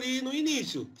disparando ali no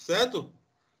início, certo?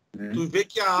 Tu vê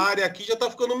que a área aqui já está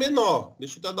ficando menor.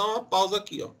 Deixa eu dar uma pausa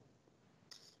aqui, ó.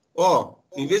 Ó,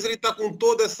 em vez de ele estar com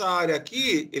toda essa área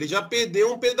aqui, ele já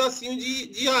perdeu um pedacinho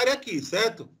de área aqui,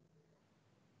 certo?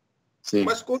 Sim.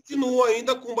 Mas continua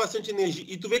ainda com bastante energia.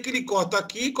 E tu vê que ele corta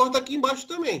aqui e corta aqui embaixo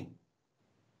também.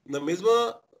 Na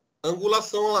mesma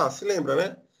angulação lá, se lembra,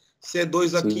 né? Se é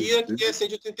 2 aqui, aqui é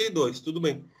 182, tudo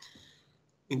bem.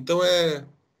 Então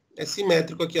é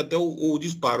simétrico aqui até o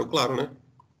disparo, claro, né?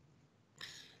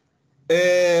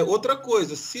 Outra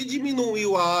coisa, se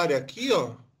diminuiu a área aqui,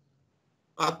 ó,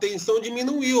 a tensão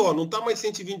diminuiu, ó, não tá mais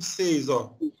 126,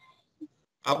 ó.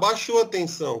 Abaixou a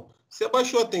tensão. Se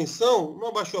abaixou a tensão, não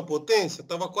abaixou a potência,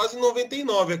 tava quase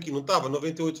 99 aqui, não tava?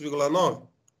 98,9?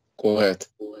 Correto.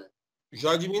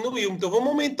 Já diminuiu. Então vamos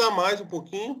aumentar mais um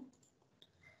pouquinho.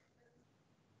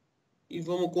 E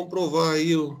vamos comprovar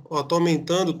aí, ó, tô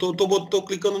aumentando, tô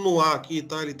clicando no A aqui,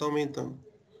 tá? Ele tá aumentando.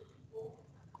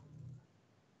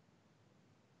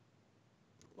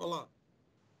 Olha lá.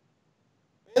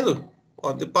 Tá vendo?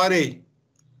 Ó, deparei.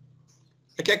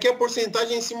 É que aqui a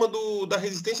porcentagem é em cima da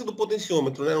resistência do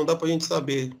potenciômetro, né? Não dá pra gente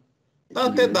saber.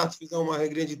 Até dá, se fizer uma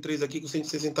regrinha de 3 aqui com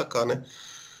 160K, né?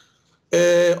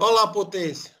 Olha lá a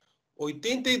potência.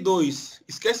 82.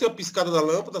 Esquece a piscada da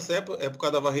lâmpada, certo? É por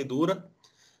causa da varredura.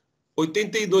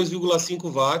 82,5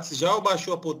 watts. Já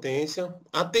abaixou a potência.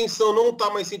 A tensão não está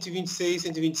mais 126,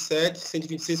 127.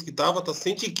 126 que estava, está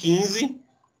 115.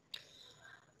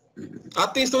 A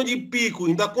tensão de pico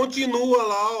ainda continua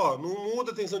lá, ó. Não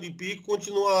muda a tensão de pico,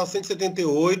 continua a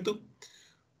 178.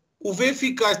 O V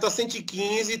eficaz está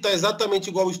 115, está exatamente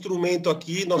igual ao instrumento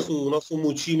aqui, nosso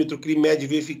multímetro que mede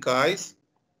V eficaz.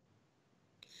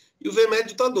 E o V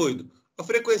médio está doido. A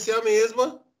frequência é a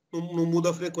mesma, não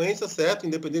muda a frequência, certo?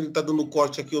 Independente de estar dando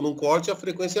corte aqui ou não corte, a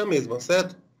frequência é a mesma,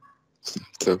 certo? Sim.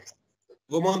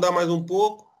 Vou mandar mais um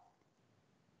pouco.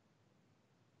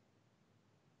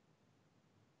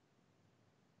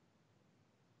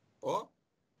 Ó.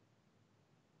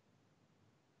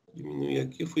 Diminuir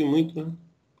aqui, fui muito, né?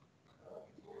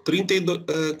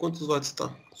 32, quantos watts está?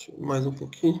 Deixa eu ver mais um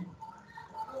pouquinho.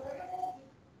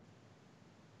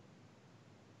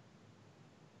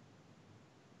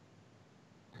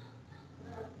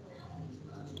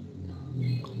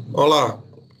 Olha lá.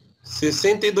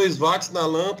 62 watts na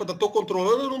lâmpada. Estou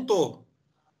controlando ou não estou?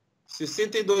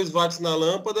 62 watts na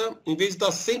lâmpada. Em vez de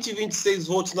estar 126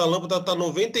 volts na lâmpada, está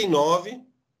 99.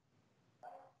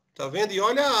 Tá vendo? E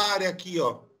olha a área aqui,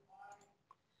 ó.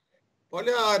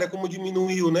 Olha a área como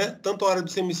diminuiu, né? Tanto a área do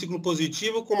semiciclo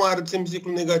positivo como a área do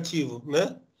semiciclo negativo,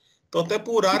 né? Então até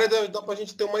por área dá pra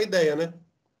gente ter uma ideia, né?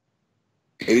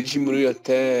 Ele diminuiu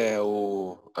até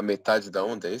a metade da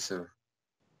onda, é isso?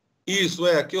 Isso,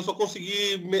 aqui eu só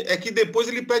consegui... É que depois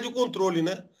ele perde o controle,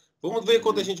 né? Vamos ver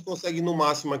quanto a gente consegue no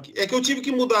máximo aqui. É que eu tive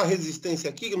que mudar a resistência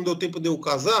aqui, que não deu tempo de eu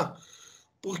casar,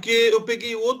 porque eu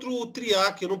peguei outro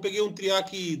triac, eu não peguei um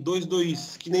triac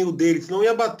 22, que nem o dele, senão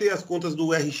ia bater as contas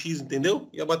do RX, entendeu?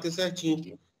 Ia bater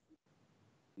certinho.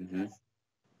 Uhum.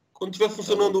 Quando estiver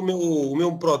funcionando o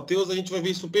meu Proteus, a gente vai ver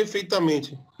isso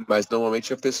perfeitamente. Mas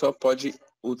normalmente a pessoa pode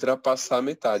ultrapassar a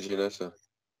metade, né, senhor?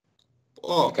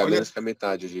 Ó, Ficar olha... menos que a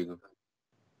metade, eu digo.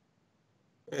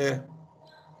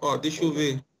 Ó, deixa eu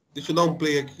ver. Deixa eu dar um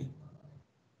play aqui.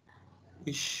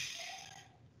 Ixi.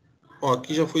 Ó,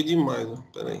 aqui já foi demais, ó.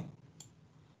 Pera aí.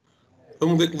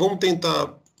 Vamos ver, vamos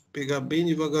tentar pegar bem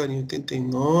devagarinho.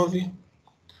 89,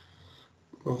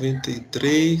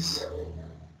 93.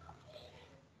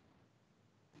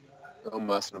 É o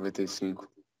máximo 95.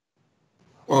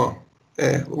 Ó,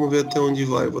 vamos ver até onde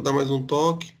vai. Vou dar mais um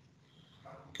toque.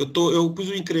 Eu pus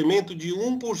o incremento de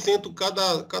 1%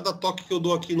 cada toque que eu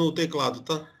dou aqui no teclado,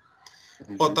 tá?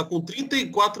 Uhum. Ó, tá com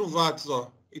 34 watts,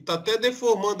 ó. E tá até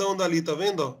deformando a onda ali, tá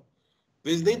vendo, ó? Às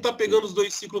vezes nem tá pegando os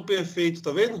dois ciclos perfeitos,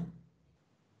 tá vendo?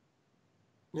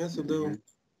 Essa deu...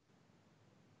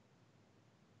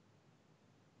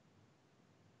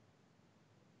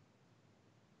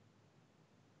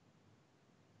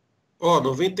 Ó,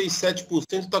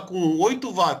 97% tá com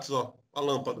 8 watts, ó, a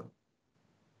lâmpada.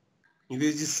 Em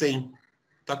vez de 100.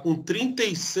 Tá com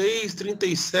 36,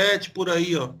 37 por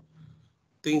aí, ó.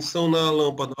 Tensão na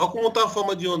lâmpada. Olha como tá a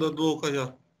forma de onda louca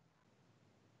já.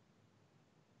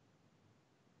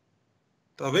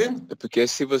 Tá vendo? É porque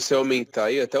se você aumentar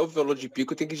aí, até o valor de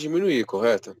pico tem que diminuir,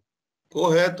 correto?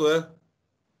 Correto, É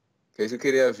isso que eu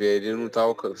queria ver. Ele não tá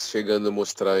chegando a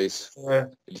mostrar isso.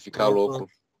 Ele fica louco.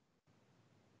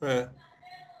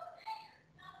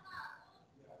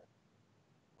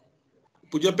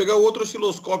 Podia pegar o outro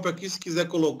osciloscópio aqui, se quiser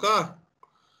colocar.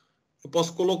 Eu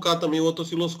posso colocar também o outro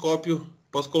osciloscópio.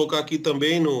 Posso colocar aqui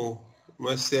também no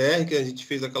SCR, que a gente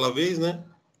fez aquela vez, né?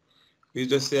 Em vez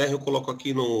do SCR, eu coloco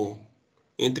aqui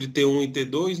entre T1 e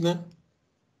T2, né?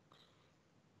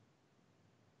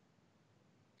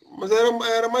 Mas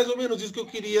era mais ou menos isso que eu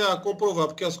queria comprovar,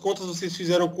 porque as contas vocês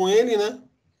fizeram com ele, né?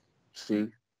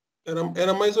 Sim.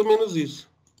 Era mais ou menos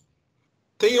isso.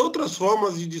 Tem outras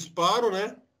formas de disparo,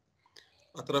 né?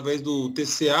 Através do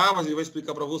TCA, mas ele vai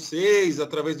explicar para vocês,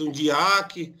 através de um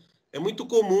DIAC. É muito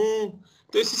comum.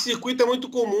 Então, esse circuito é muito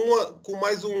comum com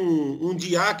mais um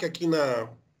DIAC aqui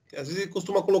na... Às vezes ele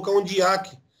costuma colocar um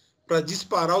DIAC para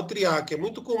disparar o triac. É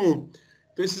muito comum.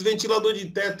 Então, esses ventilador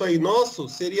de teto aí nosso,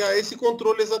 seria esse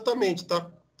controle exatamente, tá?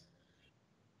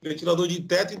 Ventilador de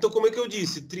teto, então como é que eu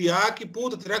disse? Triac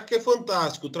que é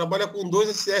fantástico. Trabalha com 2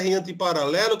 SR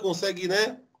antiparalelo, consegue,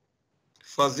 né,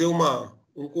 fazer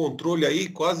um controle aí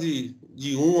quase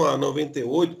de 1 a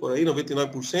 98, por aí,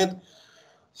 99%.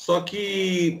 Só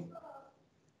que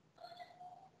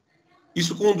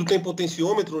isso quando tem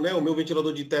potenciômetro, né? O meu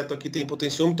ventilador de teto aqui tem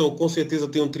potenciômetro, então com certeza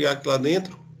tem um triac lá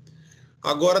dentro.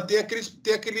 Agora tem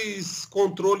aqueles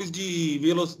controles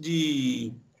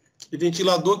de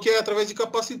ventilador que é através de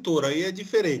capacitor, aí é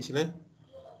diferente, né?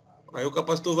 Aí o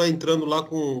capacitor vai entrando lá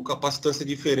com capacitância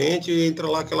diferente e entra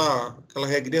lá aquela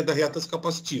regrinha da reatância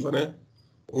capacitiva, né?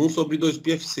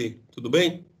 1/2πfc, tudo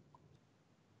bem?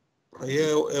 Aí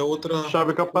é outra...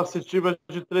 Chave capacitiva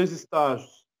de 3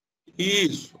 estágios.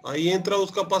 Isso, aí entra os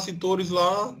capacitores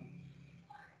lá,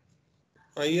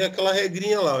 aí é aquela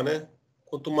regrinha lá, né?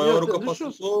 Quanto maior o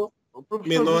capacitor,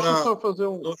 menor deixa eu a... só fazer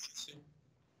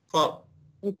Fala.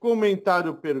 um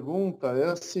comentário pergunta.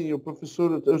 É assim, o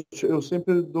professor, eu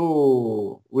sempre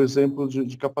dou o exemplo de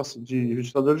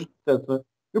ventilador de teto, né?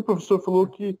 E o professor falou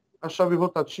que a chave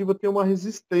rotativa tem uma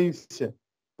resistência,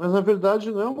 mas na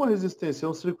verdade não é uma resistência, é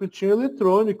um circuitinho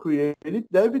eletrônico e ele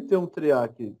deve ter um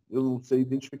triac. Eu não sei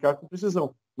identificar com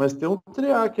precisão, mas tem um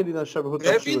triac ali na chave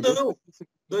rotativa. Deve não,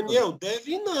 Daniel,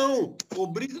 deve não.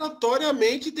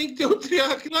 Obrigatoriamente tem que ter um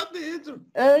triac lá dentro.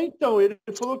 Então, ele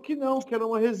falou que não, que era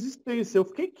uma resistência. Eu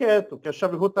fiquei quieto, que a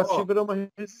chave rotativa era uma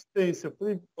resistência. Eu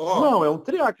falei, não, é um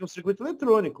triac, é um circuito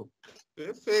eletrônico.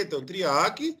 Perfeito, é um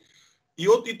triac.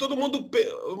 E todo mundo,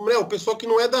 né, o pessoal que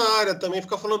não é da área também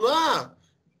fica falando,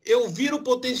 eu viro o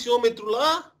potenciômetro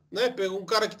lá, né? Um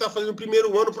cara que está fazendo o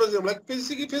primeiro ano, por exemplo,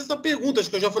 fez essa pergunta, acho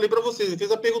que eu já falei para vocês, ele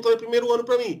fez a pergunta no primeiro ano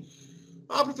para mim.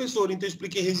 Professor, então eu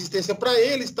expliquei resistência para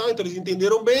eles, tal, então eles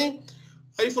entenderam bem.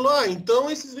 Aí ele falou, então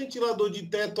esses ventiladores de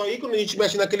teto aí, quando a gente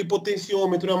mexe naquele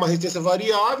potenciômetro, é uma resistência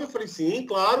variável? Eu falei, sim,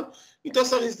 claro. Então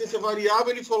essa resistência variável,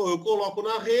 ele falou, eu coloco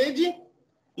na rede,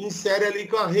 insere ali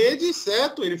com a rede,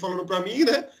 certo? Ele falando para mim,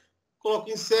 né? Coloco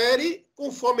em série,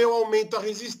 conforme eu aumento a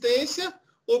resistência,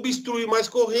 obstrui mais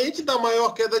corrente, dá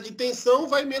maior queda de tensão,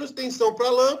 vai menos tensão para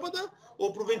a lâmpada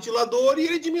ou para o ventilador e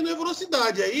ele diminui a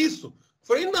velocidade, é isso? Eu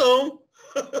falei, não,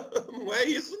 não é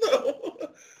isso não.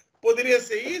 Poderia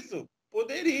ser isso?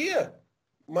 Poderia.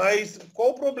 Mas qual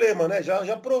o problema, né?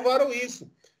 Já provaram isso.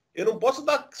 Eu não posso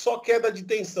dar só queda de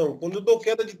tensão. Quando eu dou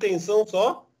queda de tensão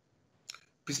só,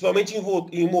 principalmente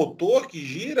em motor que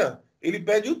gira, ele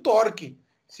perde o torque.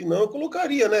 Senão eu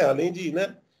colocaria, né? Além de,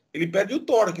 né? Ele perde o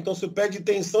torque. Então você perde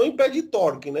tensão e perde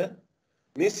torque, né?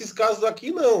 Nesses casos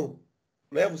aqui, não.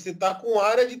 Né? Você está com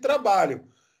área de trabalho.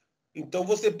 Então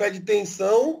você perde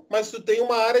tensão, mas você tem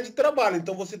uma área de trabalho.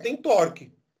 Então você tem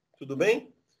torque. Tudo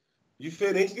bem?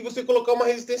 Diferente de você colocar uma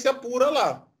resistência pura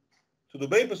lá. Tudo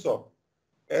bem, pessoal?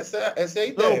 Essa é a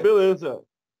ideia. Não, beleza.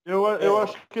 Eu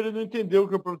acho que ele não entendeu o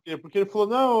que eu perguntei, porque ele falou,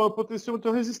 não, o potenciômetro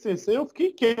tem resistência. Eu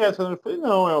fiquei quieto, né? Eu falei,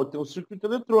 não, tem um circuito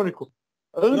eletrônico.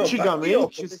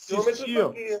 Antigamente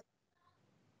existia...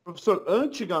 Professor,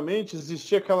 antigamente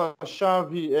existia aquela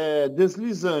chave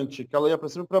deslizante, que ela ia para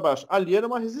cima e para baixo. Ali era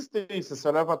uma resistência. Você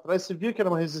olhava atrás, você via que era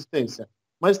uma resistência.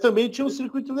 Mas também tinha um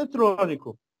circuito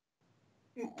eletrônico.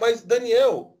 Mas,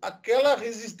 Daniel, aquela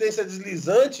resistência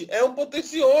deslizante é um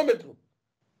potenciômetro.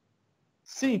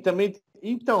 Sim, também.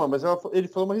 Então, mas ele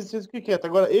falou uma resistência quieta.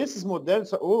 Agora, esses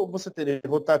modernos, ou você tem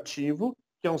rotativo,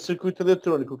 que é um circuito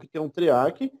eletrônico que tem um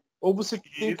triac, ou você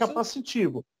tem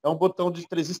capacitivo. É um botão de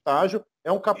 3 estágios,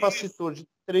 é um capacitor de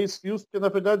 3 fios, porque na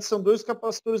verdade são 2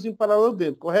 capacitores em paralelo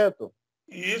dentro, correto?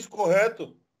 Isso,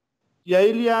 correto. E aí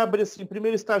ele abre assim,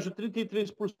 primeiro estágio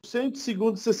 33%,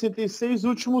 segundo 66%,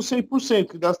 último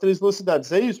 100%, que dá as 3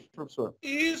 velocidades. É isso, professor?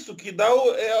 Isso, que dá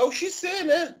o XC,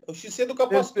 né? O XC do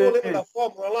capacitor, lembra da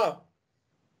fórmula lá?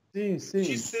 Sim, sim.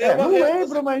 XC não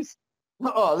lembro, mas...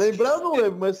 lembrar eu não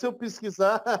lembro, mas se eu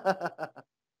pesquisar...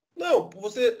 Não,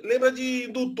 você lembra de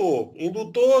indutor.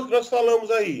 Indutor que nós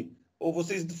falamos aí. Ou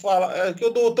vocês falam... É que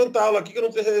eu dou tanta aula aqui que eu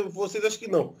não sei, vocês acham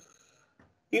que não.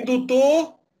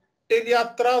 Indutor, ele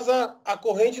atrasa a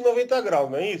corrente em 90 graus,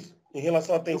 não é isso? Em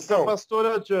relação à tensão. O capacitor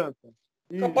adianta.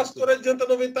 O capacitor adianta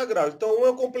 90 graus. Então, um é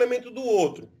o complemento do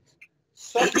outro.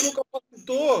 Só que no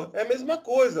capacitor é a mesma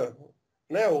coisa.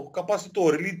 Né? O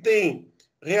capacitor ele tem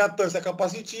reatância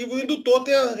capacitiva e o indutor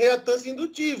tem a reatância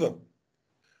indutiva.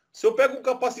 Se eu pego um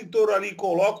capacitor ali e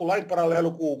coloco lá em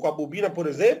paralelo com a bobina, por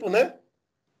exemplo, né?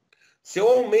 Se eu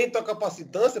aumento a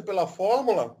capacitância pela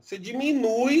fórmula, você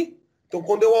diminui. Então,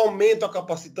 quando eu aumento a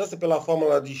capacitância pela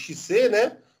fórmula de XC,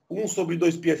 né?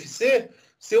 1/2πfc,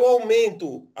 se eu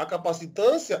aumento a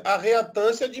capacitância, a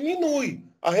reatância diminui.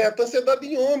 A reatância é dada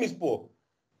em ohms, pô.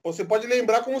 Você pode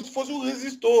lembrar como se fosse um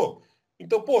resistor.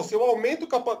 Então, se eu aumento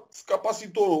o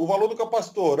capacitor, o valor do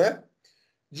capacitor, né?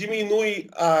 Diminui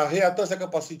a reatância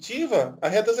capacitiva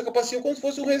é como se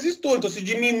fosse um resistor. Então, se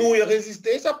diminui a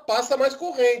resistência, passa mais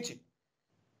corrente.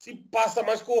 Se passa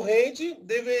mais corrente,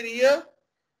 deveria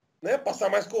né? Passar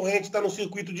mais corrente, está no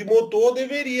circuito de motor,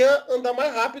 deveria andar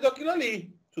mais rápido aquilo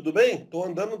ali. Tudo bem? Tô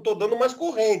dando mais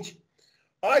corrente.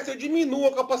 Ah, se eu diminuo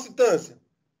a capacitância.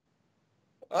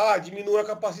 Ah, diminui a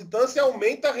capacitância e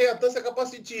aumenta a reatância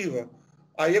capacitiva.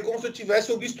 Aí é como se eu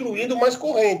estivesse obstruindo mais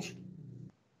corrente.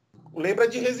 Lembra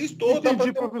de resistor.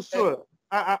 Entendi, professor.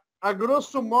 A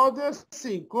grosso modo é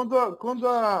assim, quando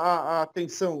a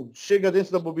tensão chega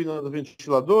dentro da bobina do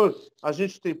ventilador, a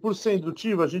gente tem, por ser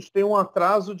indutivo, a gente tem um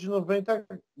atraso de 90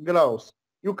 graus.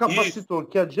 E o capacitor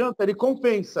que adianta, ele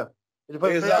compensa. Ele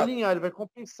vai alinhar, ele vai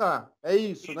compensar. É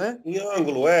isso, né? Em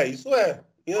ângulo, isso é.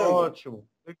 Em ângulo. Ótimo,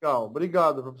 legal.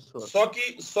 Obrigado, professor. Só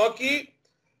que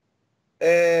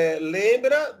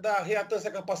lembra da reatância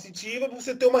capacitiva para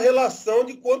você ter uma relação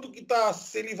de quanto que tá,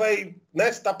 se ele vai,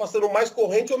 né, se está passando mais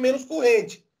corrente ou menos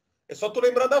corrente. É só tu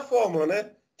lembrar da fórmula,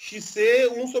 né? XC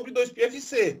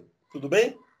 1/2πfc. Tudo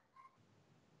bem?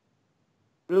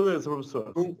 Beleza,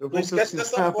 professor. Não esquece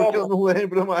dessa fórmula. Porque eu não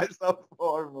lembro mais da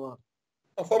fórmula.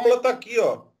 A fórmula está aqui,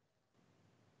 ó.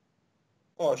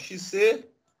 Ó, XC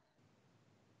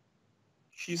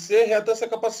reatância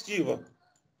capacitiva.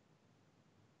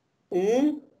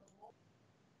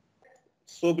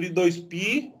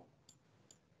 1/2π,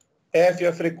 F é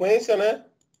a frequência, né?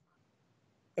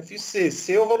 FC,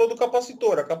 C é o valor do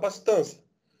capacitor, a capacitância.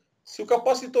 Se o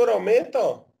capacitor aumenta,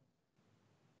 ó,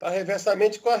 tá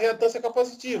reversamente com a reatância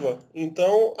capacitiva.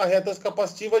 Então, a reatância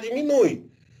capacitiva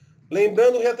diminui.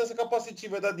 Lembrando, reatância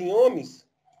capacitiva é dada em ohms,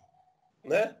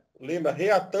 né? Lembra,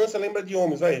 reatância lembra de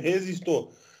ohms, vai,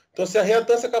 resistor. Então, se a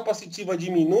reatância capacitiva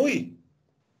diminui,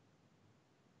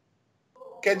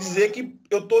 quer dizer que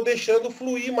eu estou deixando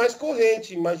fluir mais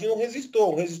corrente. Imagina um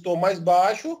resistor mais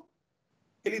baixo,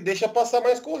 ele deixa passar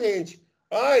mais corrente.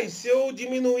 Ah, e se eu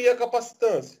diminuir a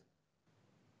capacitância?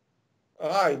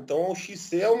 Ah, então o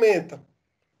XC aumenta.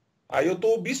 Aí eu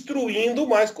estou obstruindo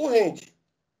mais corrente.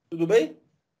 Tudo bem?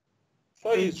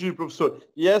 Só isso. Entendi, professor.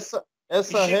 E essa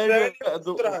regra é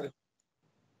do contrário.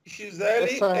 XL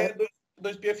é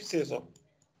 2πfc só.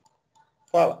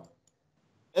 Fala.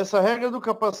 Essa regra do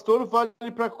capacitor vale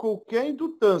para qualquer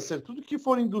indutância. Tudo que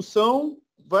for indução,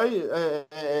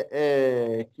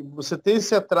 que você tem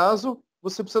esse atraso,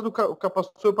 você precisa do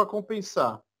capacitor para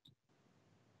compensar.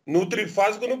 No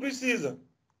trifásico não precisa.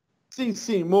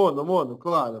 Sim, mono,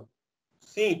 claro.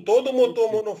 Sim, todo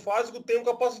motor monofásico tem um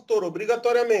capacitor,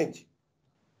 obrigatoriamente.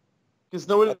 Porque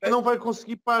senão ele não vai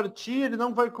conseguir partir, ele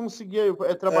não vai conseguir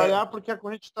trabalhar porque a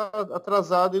corrente está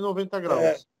atrasada em 90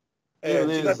 graus.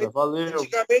 Beleza, valeu.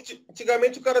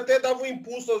 Antigamente o cara até dava um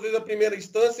impulso, às vezes, na primeira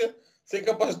instância, sem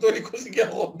capacitor ele conseguia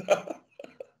rodar.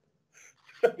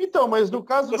 Então, mas no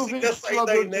caso do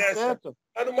ventilador de teto...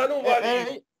 Mas não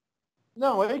vale isso.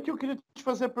 Não, é aí que eu queria te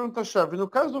fazer a pergunta-chave. No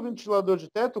caso do ventilador de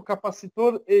teto, o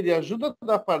capacitor, ele ajuda a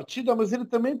dar partida, mas ele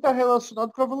também está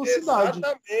relacionado com a velocidade.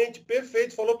 Exatamente,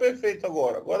 perfeito, falou perfeito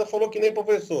agora. Agora falou que nem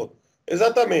professor.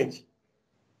 Exatamente.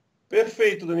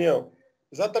 Perfeito, Daniel.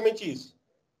 Exatamente isso.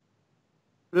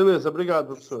 Beleza, obrigado,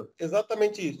 professor.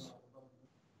 Exatamente isso.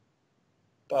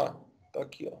 Tá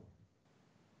aqui, ó.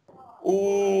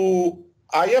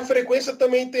 Aí a frequência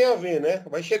também tem a ver, né?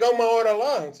 Vai chegar uma hora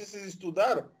lá, não sei se vocês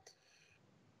estudaram,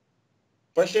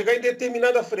 vai chegar em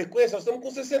determinada frequência, nós estamos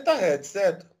com 60 Hz,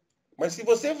 certo? Mas se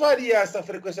você variar essa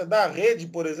frequência da rede,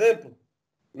 por exemplo,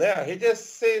 né? A rede é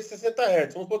 60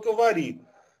 Hz, vamos supor que eu varie.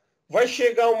 Vai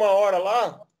chegar uma hora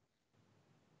lá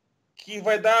que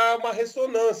vai dar uma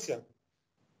ressonância,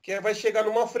 que vai chegar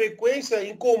numa frequência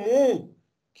em comum,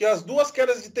 que as duas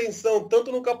quedas de tensão,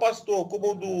 tanto no capacitor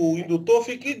como do indutor,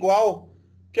 fiquem igual.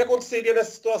 O que aconteceria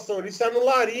nessa situação? Eles se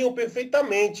anulariam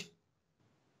perfeitamente.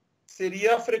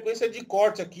 Seria a frequência de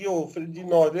corte aqui, ou de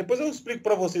nó. Depois eu explico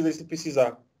para vocês aí se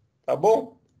precisar. Tá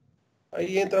bom?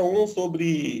 Aí entra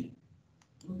 1/2π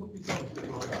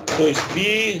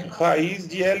raiz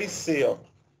de LC, ó.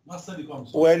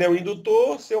 O L é o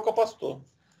indutor, C é o capacitor.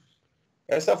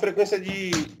 Essa é a frequência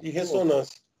de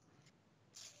ressonância.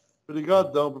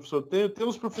 Obrigadão, professor. Tem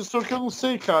uns professores que eu não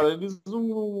sei, cara. Eles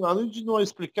não, além de não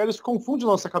explicar, eles confundem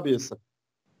nossa cabeça.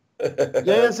 E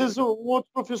aí, às vezes, um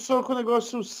outro professor com um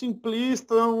negócio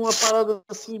simplista, uma parada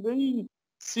assim, bem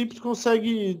simples,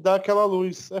 consegue dar aquela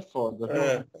luz. É foda.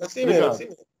 É assim mesmo, assim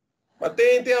mesmo. Mas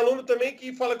tem aluno também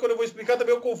que fala que quando eu vou explicar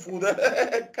também eu confundo.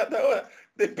 Cada um,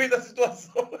 depende da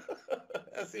situação.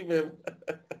 É assim mesmo.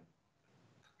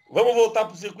 Vamos voltar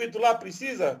para o circuito lá?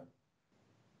 Precisa?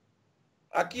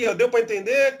 Aqui, ó, deu para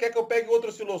entender? Quer que eu pegue outro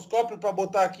osciloscópio para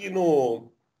botar aqui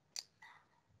no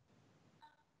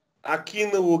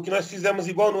que nós fizemos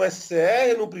igual no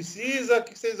SCR? Não precisa? O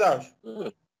que vocês acham?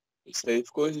 Isso aí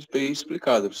ficou bem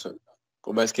explicado, professor.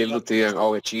 Por mais que ele não tenha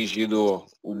atingido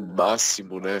o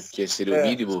máximo, né? Que seria o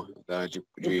mínimo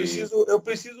eu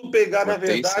preciso pegar, na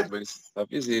verdade. Mas está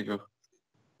visível.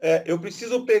 Eu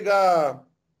preciso pegar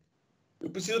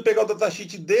o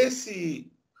datasheet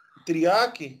desse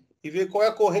triac e ver qual é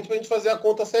a corrente para a gente fazer a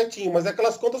conta certinho. Mas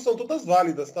aquelas contas são todas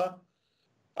válidas, tá?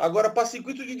 Agora, para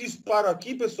circuito de disparo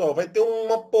aqui, pessoal, vai ter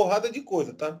uma porrada de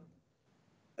coisa, tá?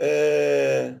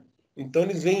 Então,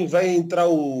 vai entrar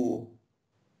o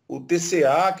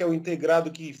TCA, que é o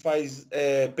integrado que faz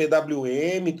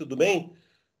PWM, tudo bem?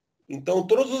 Então,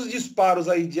 todos os disparos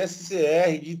aí de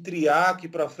SCR, de triac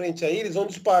para frente aí, eles vão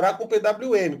disparar com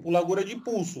PWM, por largura de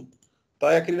pulso.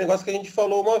 Tá? É aquele negócio que a gente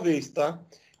falou uma vez, tá?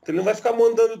 Então, ele não vai ficar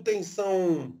mandando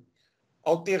tensão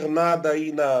alternada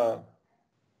aí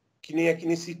que nem aqui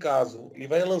nesse caso. Ele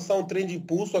vai lançar um trem de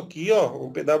impulso aqui, ó,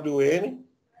 um PWM.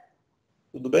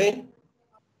 Tudo bem?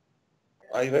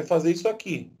 Aí vai fazer isso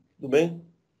aqui. Tudo bem?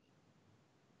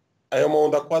 Aí é uma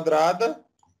onda quadrada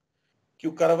que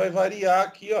o cara vai variar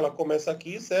aqui, ó. Ela começa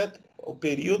aqui, certo? O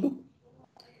período.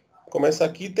 Começa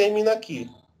aqui e termina aqui.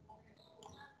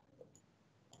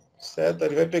 Certo?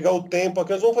 Ele vai pegar o tempo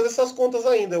aqui. Nós vamos fazer essas contas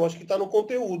ainda. Eu acho que está no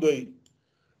conteúdo aí.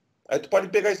 Aí tu pode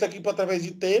pegar isso aqui através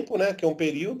de tempo, né? Que é um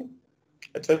período.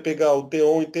 Aí tu vai pegar o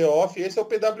T-on e T-off. Esse é o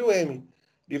PWM.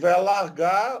 Ele vai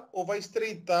alargar ou vai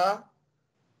estreitar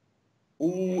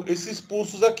esses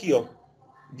pulsos aqui, ó.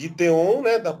 De T-on,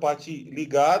 né? Da parte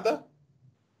ligada.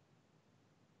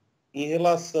 Em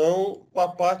relação com a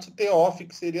parte T-off,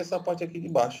 que seria essa parte aqui de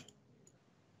baixo.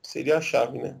 Seria a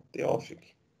chave, né? T-off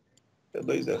aqui.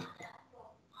 T2F.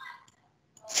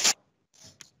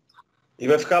 E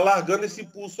vai ficar largando esse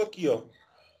pulso aqui, ó.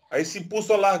 Aí esse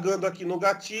pulso alargando aqui no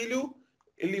gatilho,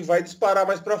 ele vai disparar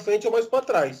mais para frente ou mais para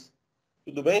trás.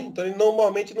 Tudo bem? Então ele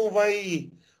normalmente não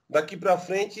vai daqui para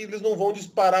frente, eles não vão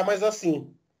disparar mais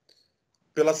assim.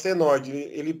 Pela senoide,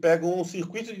 ele pega um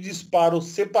circuito de disparo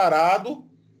separado,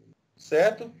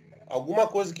 certo? Alguma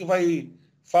coisa que vai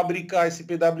fabricar esse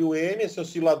PWM, esse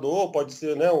oscilador, pode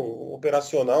ser, né, um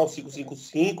operacional,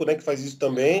 555, né, que faz isso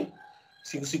também.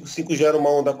 555 gera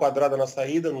uma onda quadrada na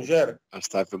saída, não gera?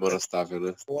 Astável e monastável,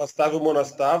 né? O astável e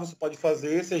monastável, você pode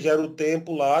fazer, você gera o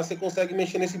tempo lá, você consegue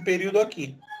mexer nesse período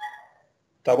aqui.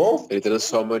 Tá bom? Ele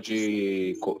transforma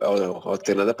de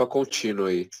alternada para contínua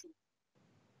aí.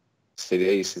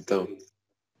 Seria isso, então?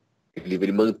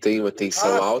 Ele mantém uma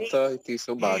tensão alta e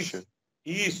tensão baixa.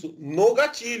 Isso, no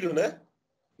gatilho, né?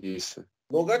 Isso.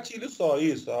 No gatilho só,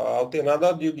 isso. A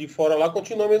alternada de fora lá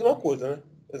continua a mesma coisa, né?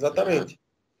 Exatamente.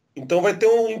 Então vai ter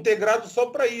um integrado só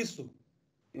para isso,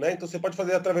 né? Então você pode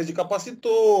fazer através de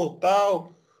capacitor,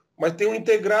 tal, mas tem um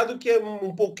integrado que é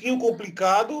um pouquinho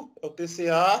complicado, é o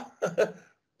TCA,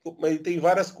 mas tem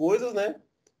várias coisas, né?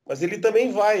 Mas ele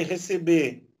também vai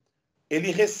receber,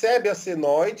 ele recebe a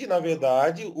senoide, na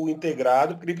verdade, o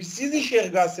integrado, porque ele precisa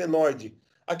enxergar a senoide.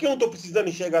 Aqui eu não estou precisando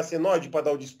enxergar a senoide para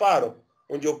dar o disparo,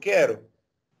 onde eu quero.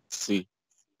 Sim.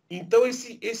 Então,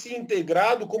 esse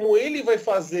integrado, como ele vai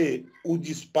fazer o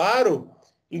disparo,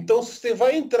 então você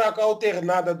vai entrar com a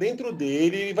alternada dentro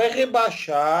dele, ele vai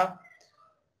rebaixar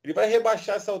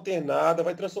essa alternada,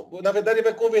 na verdade ele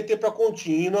vai converter para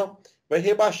contínua, vai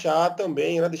rebaixar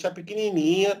também, vai deixar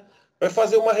pequenininha, vai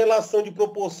fazer uma relação de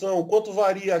proporção, quanto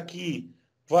varia aqui,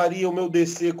 varia o meu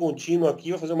DC contínuo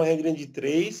aqui, vai fazer uma regrinha de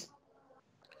 3,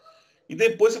 e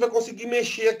depois você vai conseguir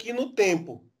mexer aqui no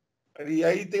tempo. E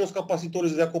aí tem os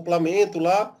capacitores de acoplamento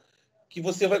lá, que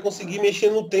você vai conseguir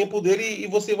mexer no tempo dele e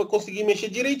você vai conseguir mexer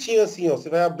direitinho assim, ó. Você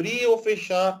vai abrir ou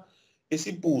fechar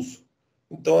esse pulso.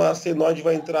 Então a senoide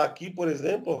vai entrar aqui, por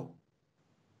exemplo,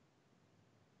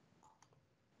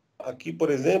 ó. Aqui,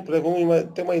 por exemplo,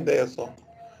 vamos ter uma ideia só.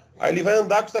 Aí ele vai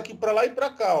andar com isso aqui para lá e para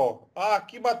cá, ó. Ah,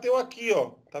 aqui bateu aqui,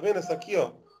 ó. Tá vendo essa aqui,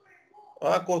 ó?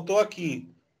 Ah, cortou aqui.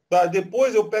 Tá,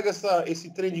 depois eu pego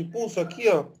esse trem de pulso aqui,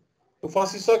 ó. Eu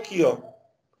faço isso aqui, ó.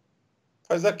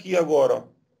 Faz aqui agora, ó.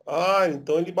 Ah,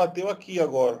 então ele bateu aqui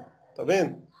agora. Tá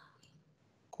vendo?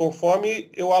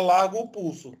 Conforme eu alargo o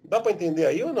pulso. Dá para entender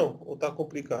aí ou não? Ou tá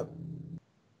complicado?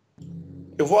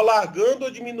 Eu vou alargando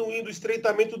ou diminuindo o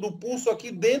estreitamento do pulso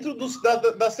aqui dentro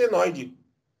da senoide.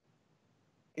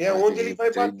 É onde ele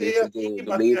vai bater aqui,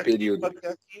 do meio período.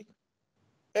 bater aqui.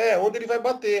 É, onde ele vai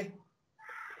bater.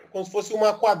 Como se fosse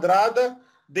uma quadrada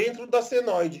dentro da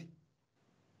senoide.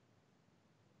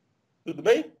 Tudo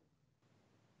bem?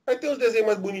 Aí tem uns desenhos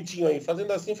mais bonitinhos aí.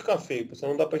 Fazendo assim fica feio,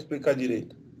 pessoal. Não dá para explicar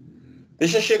direito.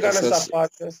 Deixa eu chegar nessa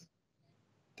parte.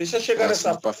 Deixa eu chegar nessa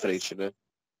parte. Para frente, né?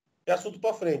 É assunto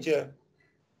para frente, é.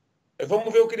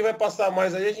 Vamos ver o que ele vai passar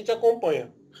mais aí, a gente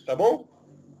acompanha. Tá bom?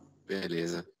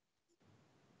 Beleza.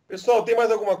 Pessoal, tem mais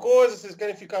alguma coisa? Vocês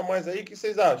querem ficar mais aí? O que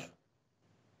vocês acham?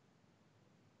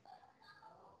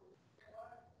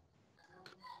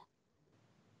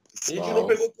 A gente não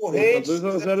pegou corrente.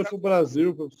 2x0 pro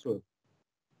Brasil, professor.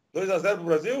 2x0 pro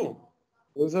Brasil?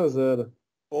 2x0.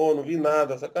 Pô, não vi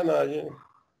nada, sacanagem, hein?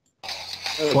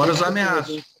 Fora os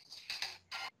ameaços.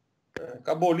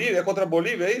 Com a Bolívia, é contra a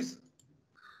Bolívia, é isso?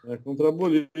 É contra a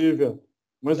Bolívia.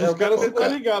 Mas os caras não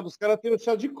estão ligados, os caras têm o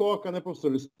chá de coca, né, professor?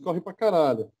 Eles correm pra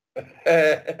caralho.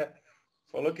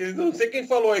 Falou que eles não sei quem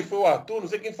falou aí, foi o Arthur, não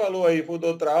sei quem falou aí, foi da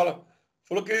outra aula.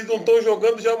 Falou que eles não estão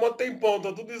jogando já há um tempão,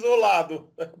 estão tudo isolado.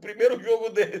 É o primeiro jogo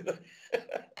deles.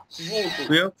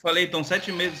 Junto. Eu falei, estão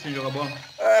 7 meses sem jogar bola.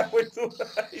 Foi tudo.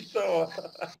 Então, ó.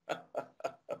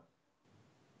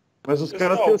 Mas os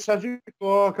caras têm o chá de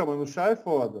coca, mano. O chá é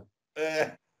foda.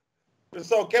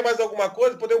 Pessoal, quer mais alguma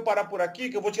coisa? Podemos parar por aqui,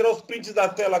 que eu vou tirar os prints da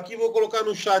tela aqui e vou colocar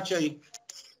no chat aí.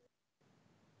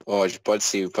 Pode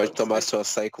sim. Pode tomar seu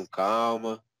açaí com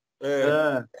calma.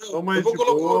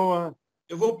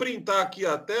 Eu vou printar aqui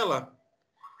a tela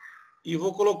e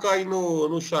vou colocar aí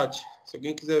no chat. Se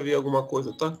alguém quiser ver alguma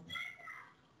coisa, tá?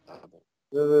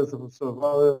 Beleza, professor.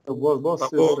 Valeu. Boa Tá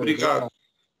bom, obrigado.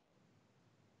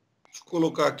 Deixa eu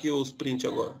colocar aqui os prints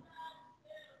agora.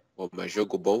 Pô, mas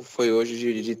jogo bom foi hoje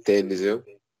de tênis, viu?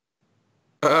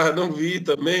 Não vi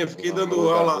também. Eu fiquei dando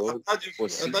aula.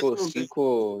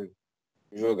 Cinco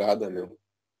jogadas, meu.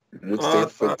 Muito tempo.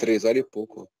 Foi 3 horas e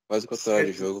pouco. Quase 4 horas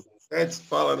de jogo. 7 se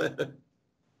fala, né?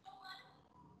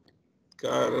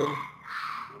 Caramba.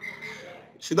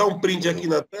 Deixa eu dar um print aqui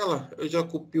na tela. Eu já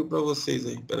copio para vocês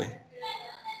aí. Peraí.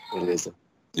 Beleza.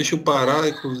 Deixa eu parar,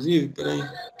 inclusive. Peraí.